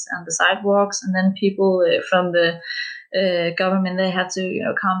streets and the sidewalks, and then people from the government, they have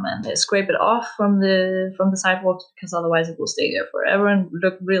to come and scrape it off from the sidewalks, because otherwise it will stay there forever and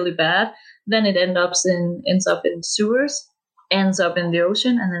look really bad. Then it ends up in sewers, ends up in the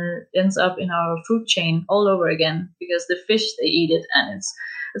ocean, and then it ends up in our food chain all over again, because the fish, they eat it, and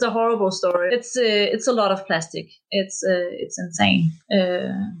it's a horrible story. It's a lot of plastic. It's insane.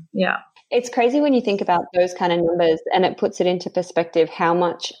 Yeah. It's crazy when you think about those kind of numbers, and it puts it into perspective how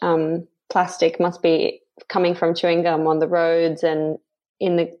much plastic must be coming from chewing gum on the roads and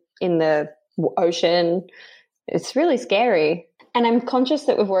in the ocean. It's really scary. And I'm conscious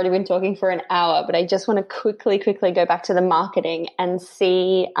that we've already been talking for an hour, but I just want to quickly go back to the marketing and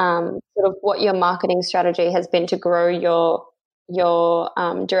see sort of what your marketing strategy has been to grow your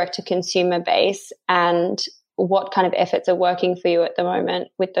direct-to-consumer base, and what kind of efforts are working for you at the moment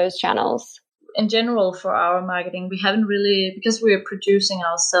with those channels. In general, for our marketing, we haven't really, because we are producing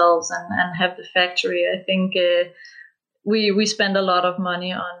ourselves and have the factory, I think we spend a lot of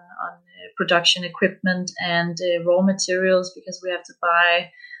money on production equipment and raw materials, because we have to buy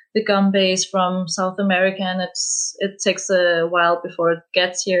the gum base from South America, and it takes a while before it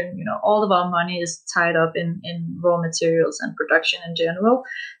gets here. And, all of our money is tied up in raw materials and production in general.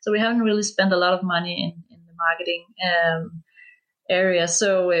 So we haven't really spent a lot of money in the marketing area.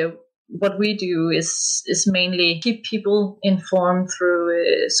 So what we do is mainly keep people informed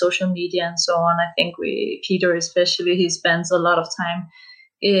through social media and so on. I think Peter especially, he spends a lot of time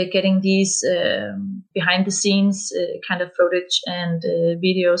getting these behind the scenes kind of footage and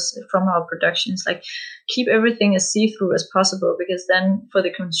videos from our productions, like keep everything as see-through as possible, because then for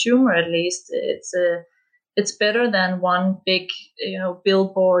the consumer at least, it's better than one big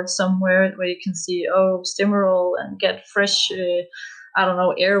billboard somewhere where you can see Stimorol and get fresh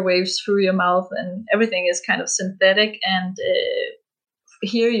airwaves through your mouth, and everything is kind of synthetic. And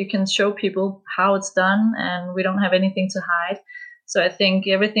here you can show people how it's done, and we don't have anything to hide. So I think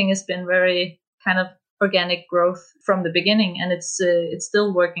everything has been very kind of organic growth from the beginning, and it's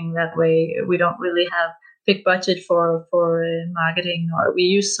still working that way. We don't really have big budget for marketing, or we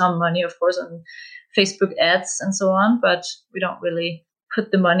use some money, of course, on Facebook ads and so on, but we don't really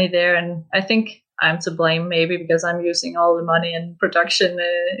put the money there. And I think I'm to blame, maybe, because I'm using all the money in production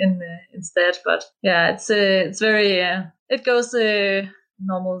instead. But yeah, it's very it goes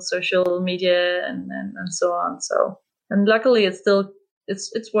normal social media and so on. So. And luckily,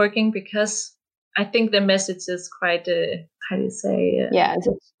 it's working, because I think the message is quite how do you say? It's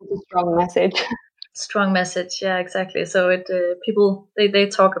a strong message. Strong message, yeah, exactly. So people they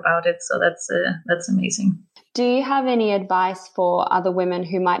talk about it, so that's amazing. Do you have any advice for other women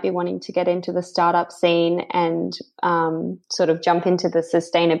who might be wanting to get into the startup scene and sort of jump into the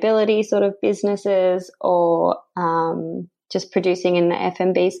sustainability sort of businesses, or just producing in the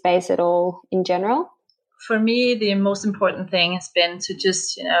F&B space at all in general? For me, the most important thing has been to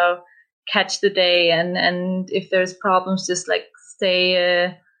just, catch the day, and if there's problems, just like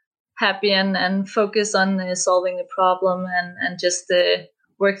stay happy and focus on solving the problem, and just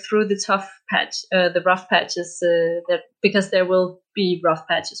work through the the rough patches, because there will be rough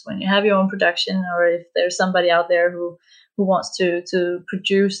patches when you have your own production, or if there's somebody out there who wants to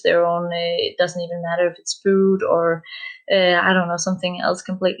produce their own, it doesn't even matter if it's food or something else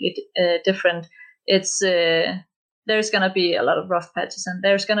completely different. It's there's going to be a lot of rough patches, and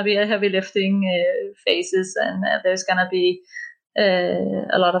there's going to be a heavy lifting phases, and there's going to be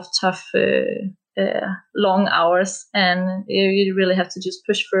a lot of tough long hours, and you really have to just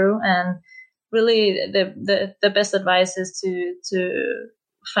push through. And really the best advice is to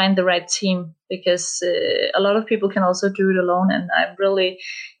find the right team, because a lot of people can also do it alone, and I'm really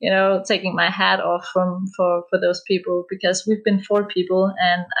taking my hat off for those people, because we've been 4 people,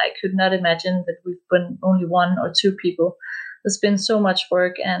 and I could not imagine that we've been only 1 or 2 people. There's been so much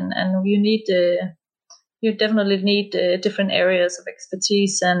work, and you definitely need different areas of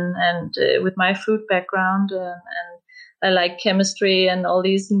expertise, and with my food background, and I like chemistry and all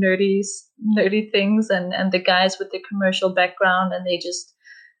these nerdy things, and the guys with the commercial background, and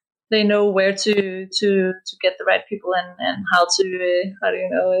they know where to get the right people, and how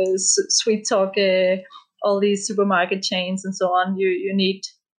to sweet talk all these supermarket chains and so on. You need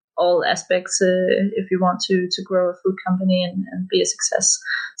all aspects if you want to grow a food company and be a success.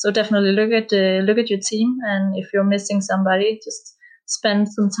 So definitely look at your team, and if you're missing somebody, just spend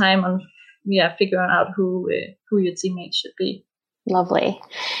some time on figuring out who your teammates should be. Lovely.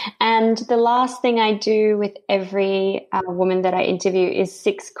 And the last thing I do with every woman that I interview is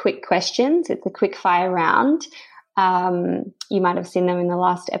 6 quick questions. It's a quick fire round. You might have seen them in the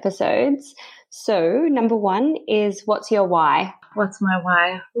last episodes. So number 1 is, what's your why? What's my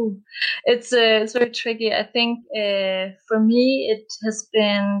why? Ooh. It's very tricky. I think for me, it has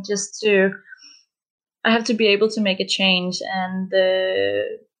been just I have to be able to make a change. And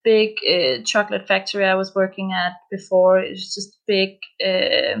the big chocolate factory I was working at before, it was just big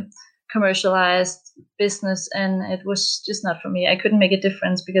commercialized business, and it was just not for me. I couldn't make a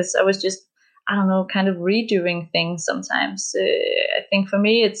difference because I was just, I don't know, kind of redoing things sometimes. I think for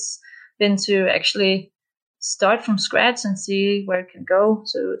me, it's been to actually start from scratch and see where it can go,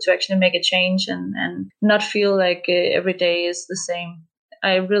 to actually make a change and not feel like every day is the same.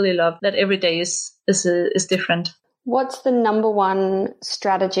 I really love that every day is different. What's the number 1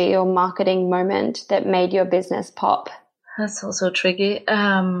 strategy or marketing moment that made your business pop? That's also tricky.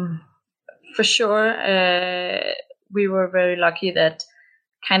 For sure, we were very lucky that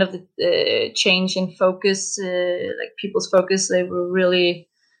kind of the change in focus, like people's focus, they were really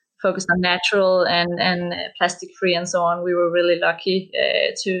focused on natural and plastic free and so on. We were really lucky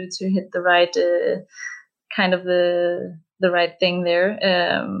to hit the right kind of the right thing there.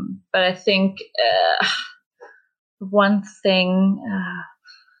 But I think one thing,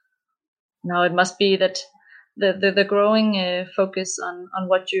 now it must be that the growing focus on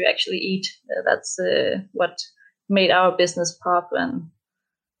what you actually eat. That's what made our business pop, and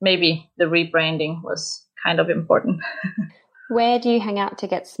maybe the rebranding was kind of important. Where do you hang out to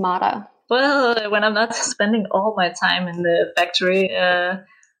get smarter? Well, when I'm not spending all my time in the factory,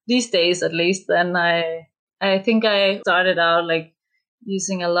 these days at least, then I think I started out like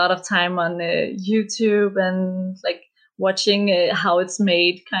using a lot of time on YouTube and like watching how it's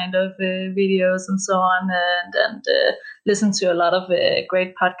made kind of videos and so on, and listen to a lot of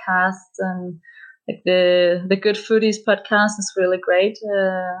great podcasts, and like the Good Foodies podcast is really great.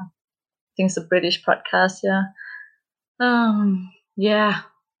 I think it's a British podcast, yeah. Yeah.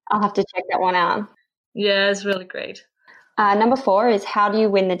 I'll have to check that one out. Yeah, it's really great. Number 4 is, how do you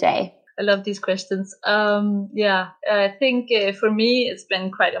win the day? I love these questions. Yeah, I think for me, it's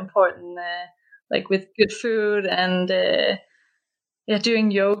been quite important, like with good food and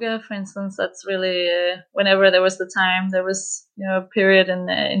doing yoga, for instance. That's really, whenever there was the time, there was, a period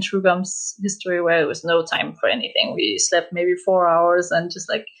in True Gum's history where there was no time for anything. We slept maybe 4 hours and just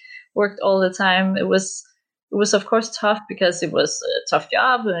like worked all the time. It was of course tough because it was a tough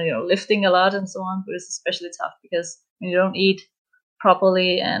job, and lifting a lot and so on. But it's especially tough because when you don't eat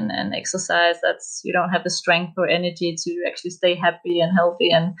properly and exercise, you don't have the strength or energy to actually stay happy and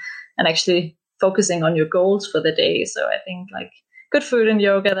healthy and actually focusing on your goals for the day. So I think like good food and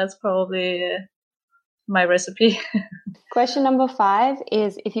yoga, that's probably my recipe. Question number 5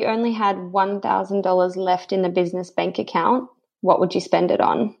 is, if you only had $1,000 left in the business bank account, what would you spend it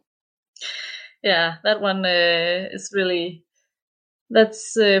on? Yeah, that one is really,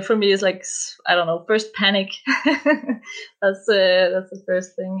 that's for me is like, I don't know, first panic. That's the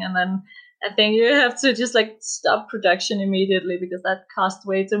first thing. And then I think you have to just like stop production immediately because that costs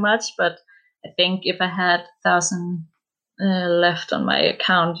way too much. But I think if I had 1,000 left on my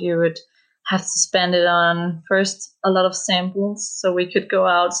account, you would have to spend it on first a lot of samples, so we could go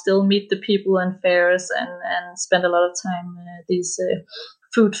out, still meet the people in fairs and spend a lot of time at these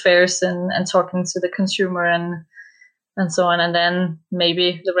food fairs and talking to the consumer and so on. And then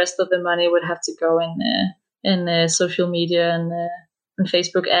maybe the rest of the money would have to go in social media and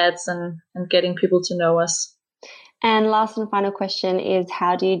Facebook ads and getting people to know us. And last and final question is,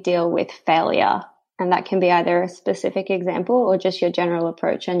 how do you deal with failure? And that can be either a specific example or just your general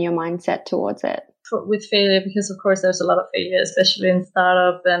approach and your mindset towards it. With failure, because of course there's a lot of failure, especially in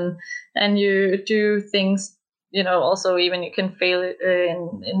startup, and you do things, also even you can fail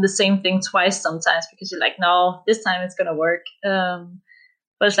in the same thing twice sometimes because you're like, no, this time it's going to work.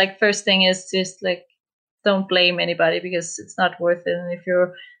 But it's like, first thing is just like, don't blame anybody because it's not worth it. And if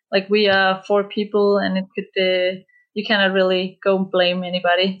you're like, we are 4 people and it could, you cannot really go blame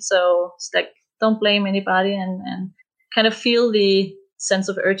anybody. So it's like, don't blame anybody and kind of feel the sense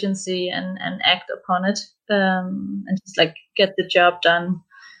of urgency and act upon it. And just like get the job done.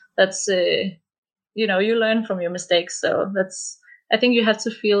 That's, you learn from your mistakes. So I think you have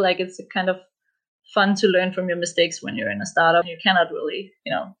to feel like it's a kind of fun to learn from your mistakes when you're in a startup. You cannot really,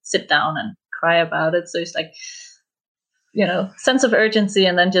 sit down and cry about it. So it's like, sense of urgency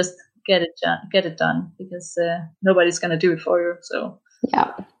and then just get it done because nobody's going to do it for you. So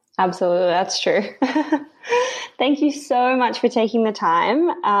yeah, absolutely. That's true. Thank you so much for taking the time.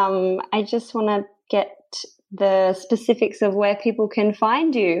 I just want to get the specifics of where people can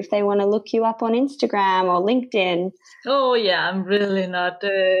find you if they want to look you up on Instagram or LinkedIn. Oh yeah, I'm really not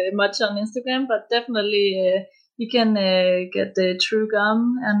much on Instagram, but definitely You can get the True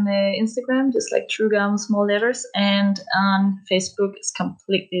Gum on Instagram, just like True Gum, small letters, and on Facebook it's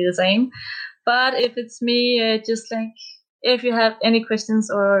completely the same. But if it's me, just like if you have any questions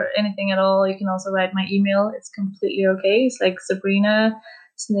or anything at all, you can also write my email. It's completely okay. It's like Zabrina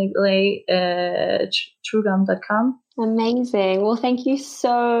Ziegler, truegum.com. Amazing. Well, thank you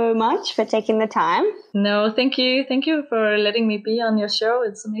so much for taking the time. No, thank you. Thank you for letting me be on your show.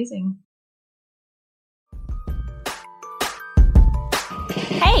 It's amazing.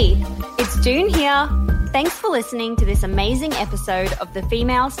 Hey, it's June here. Thanks for listening to this amazing episode of the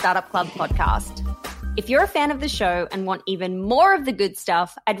Female Startup Club podcast. If you're a fan of the show and want even more of the good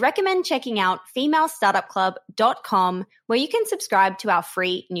stuff, I'd recommend checking out femalestartupclub.com, where you can subscribe to our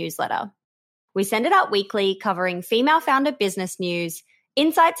free newsletter. We send it out weekly, covering female founder business news,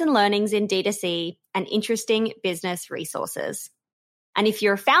 insights and learnings in D2C, and interesting business resources. And if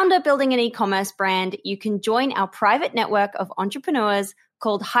you're a founder building an e-commerce brand, you can join our private network of entrepreneurs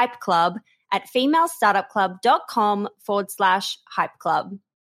called Hype Club at femalestartupclub.com/Hype Club.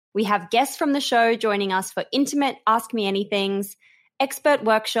 We have guests from the show joining us for intimate Ask Me Anythings, expert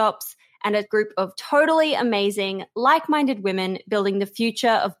workshops, and a group of totally amazing, like-minded women building the future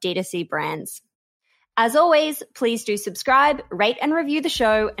of D2C brands. As always, please do subscribe, rate and review the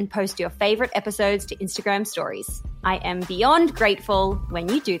show, and post your favorite episodes to Instagram stories. I am beyond grateful when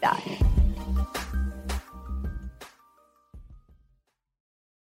you do that.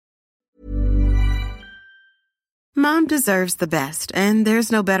 Mom deserves the best, and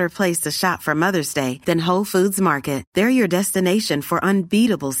there's no better place to shop for Mother's Day than Whole Foods Market. They're your destination for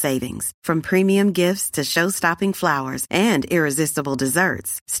unbeatable savings, from premium gifts to show-stopping flowers and irresistible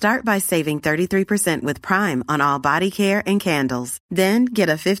desserts. Start by saving 33% with Prime on all body care and candles. Then get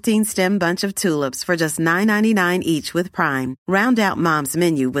a 15-stem bunch of tulips for just $9.99 each with Prime. Round out Mom's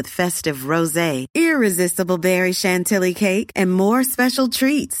menu with festive rosé, irresistible berry chantilly cake, and more special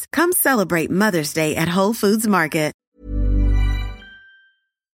treats. Come celebrate Mother's Day at Whole Foods Market.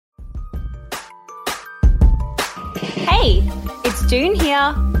 Hey, it's June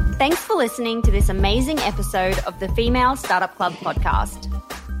here. Thanks for listening to this amazing episode of the Female Startup Club podcast.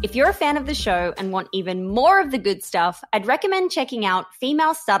 If you're a fan of the show and want even more of the good stuff, I'd recommend checking out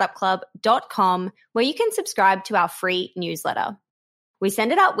femalestartupclub.com, where you can subscribe to our free newsletter. We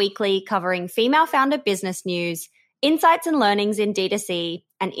send it out weekly, covering female founder business news, insights and learnings in D2C,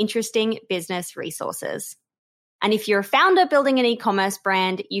 and interesting business resources. And if you're a founder building an e-commerce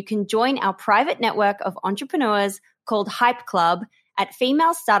brand, you can join our private network of entrepreneurs called Hype Club at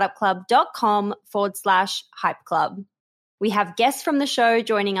femalestartupclub.com/Hype Club. We have guests from the show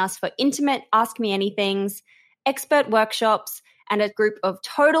joining us for intimate Ask Me Anythings, expert workshops, and a group of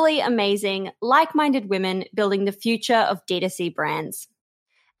totally amazing, like-minded women building the future of D2C brands.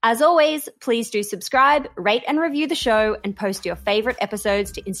 As always, please do subscribe, rate and review the show, and post your favorite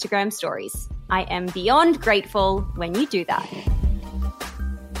episodes to Instagram stories. I am beyond grateful when you do that.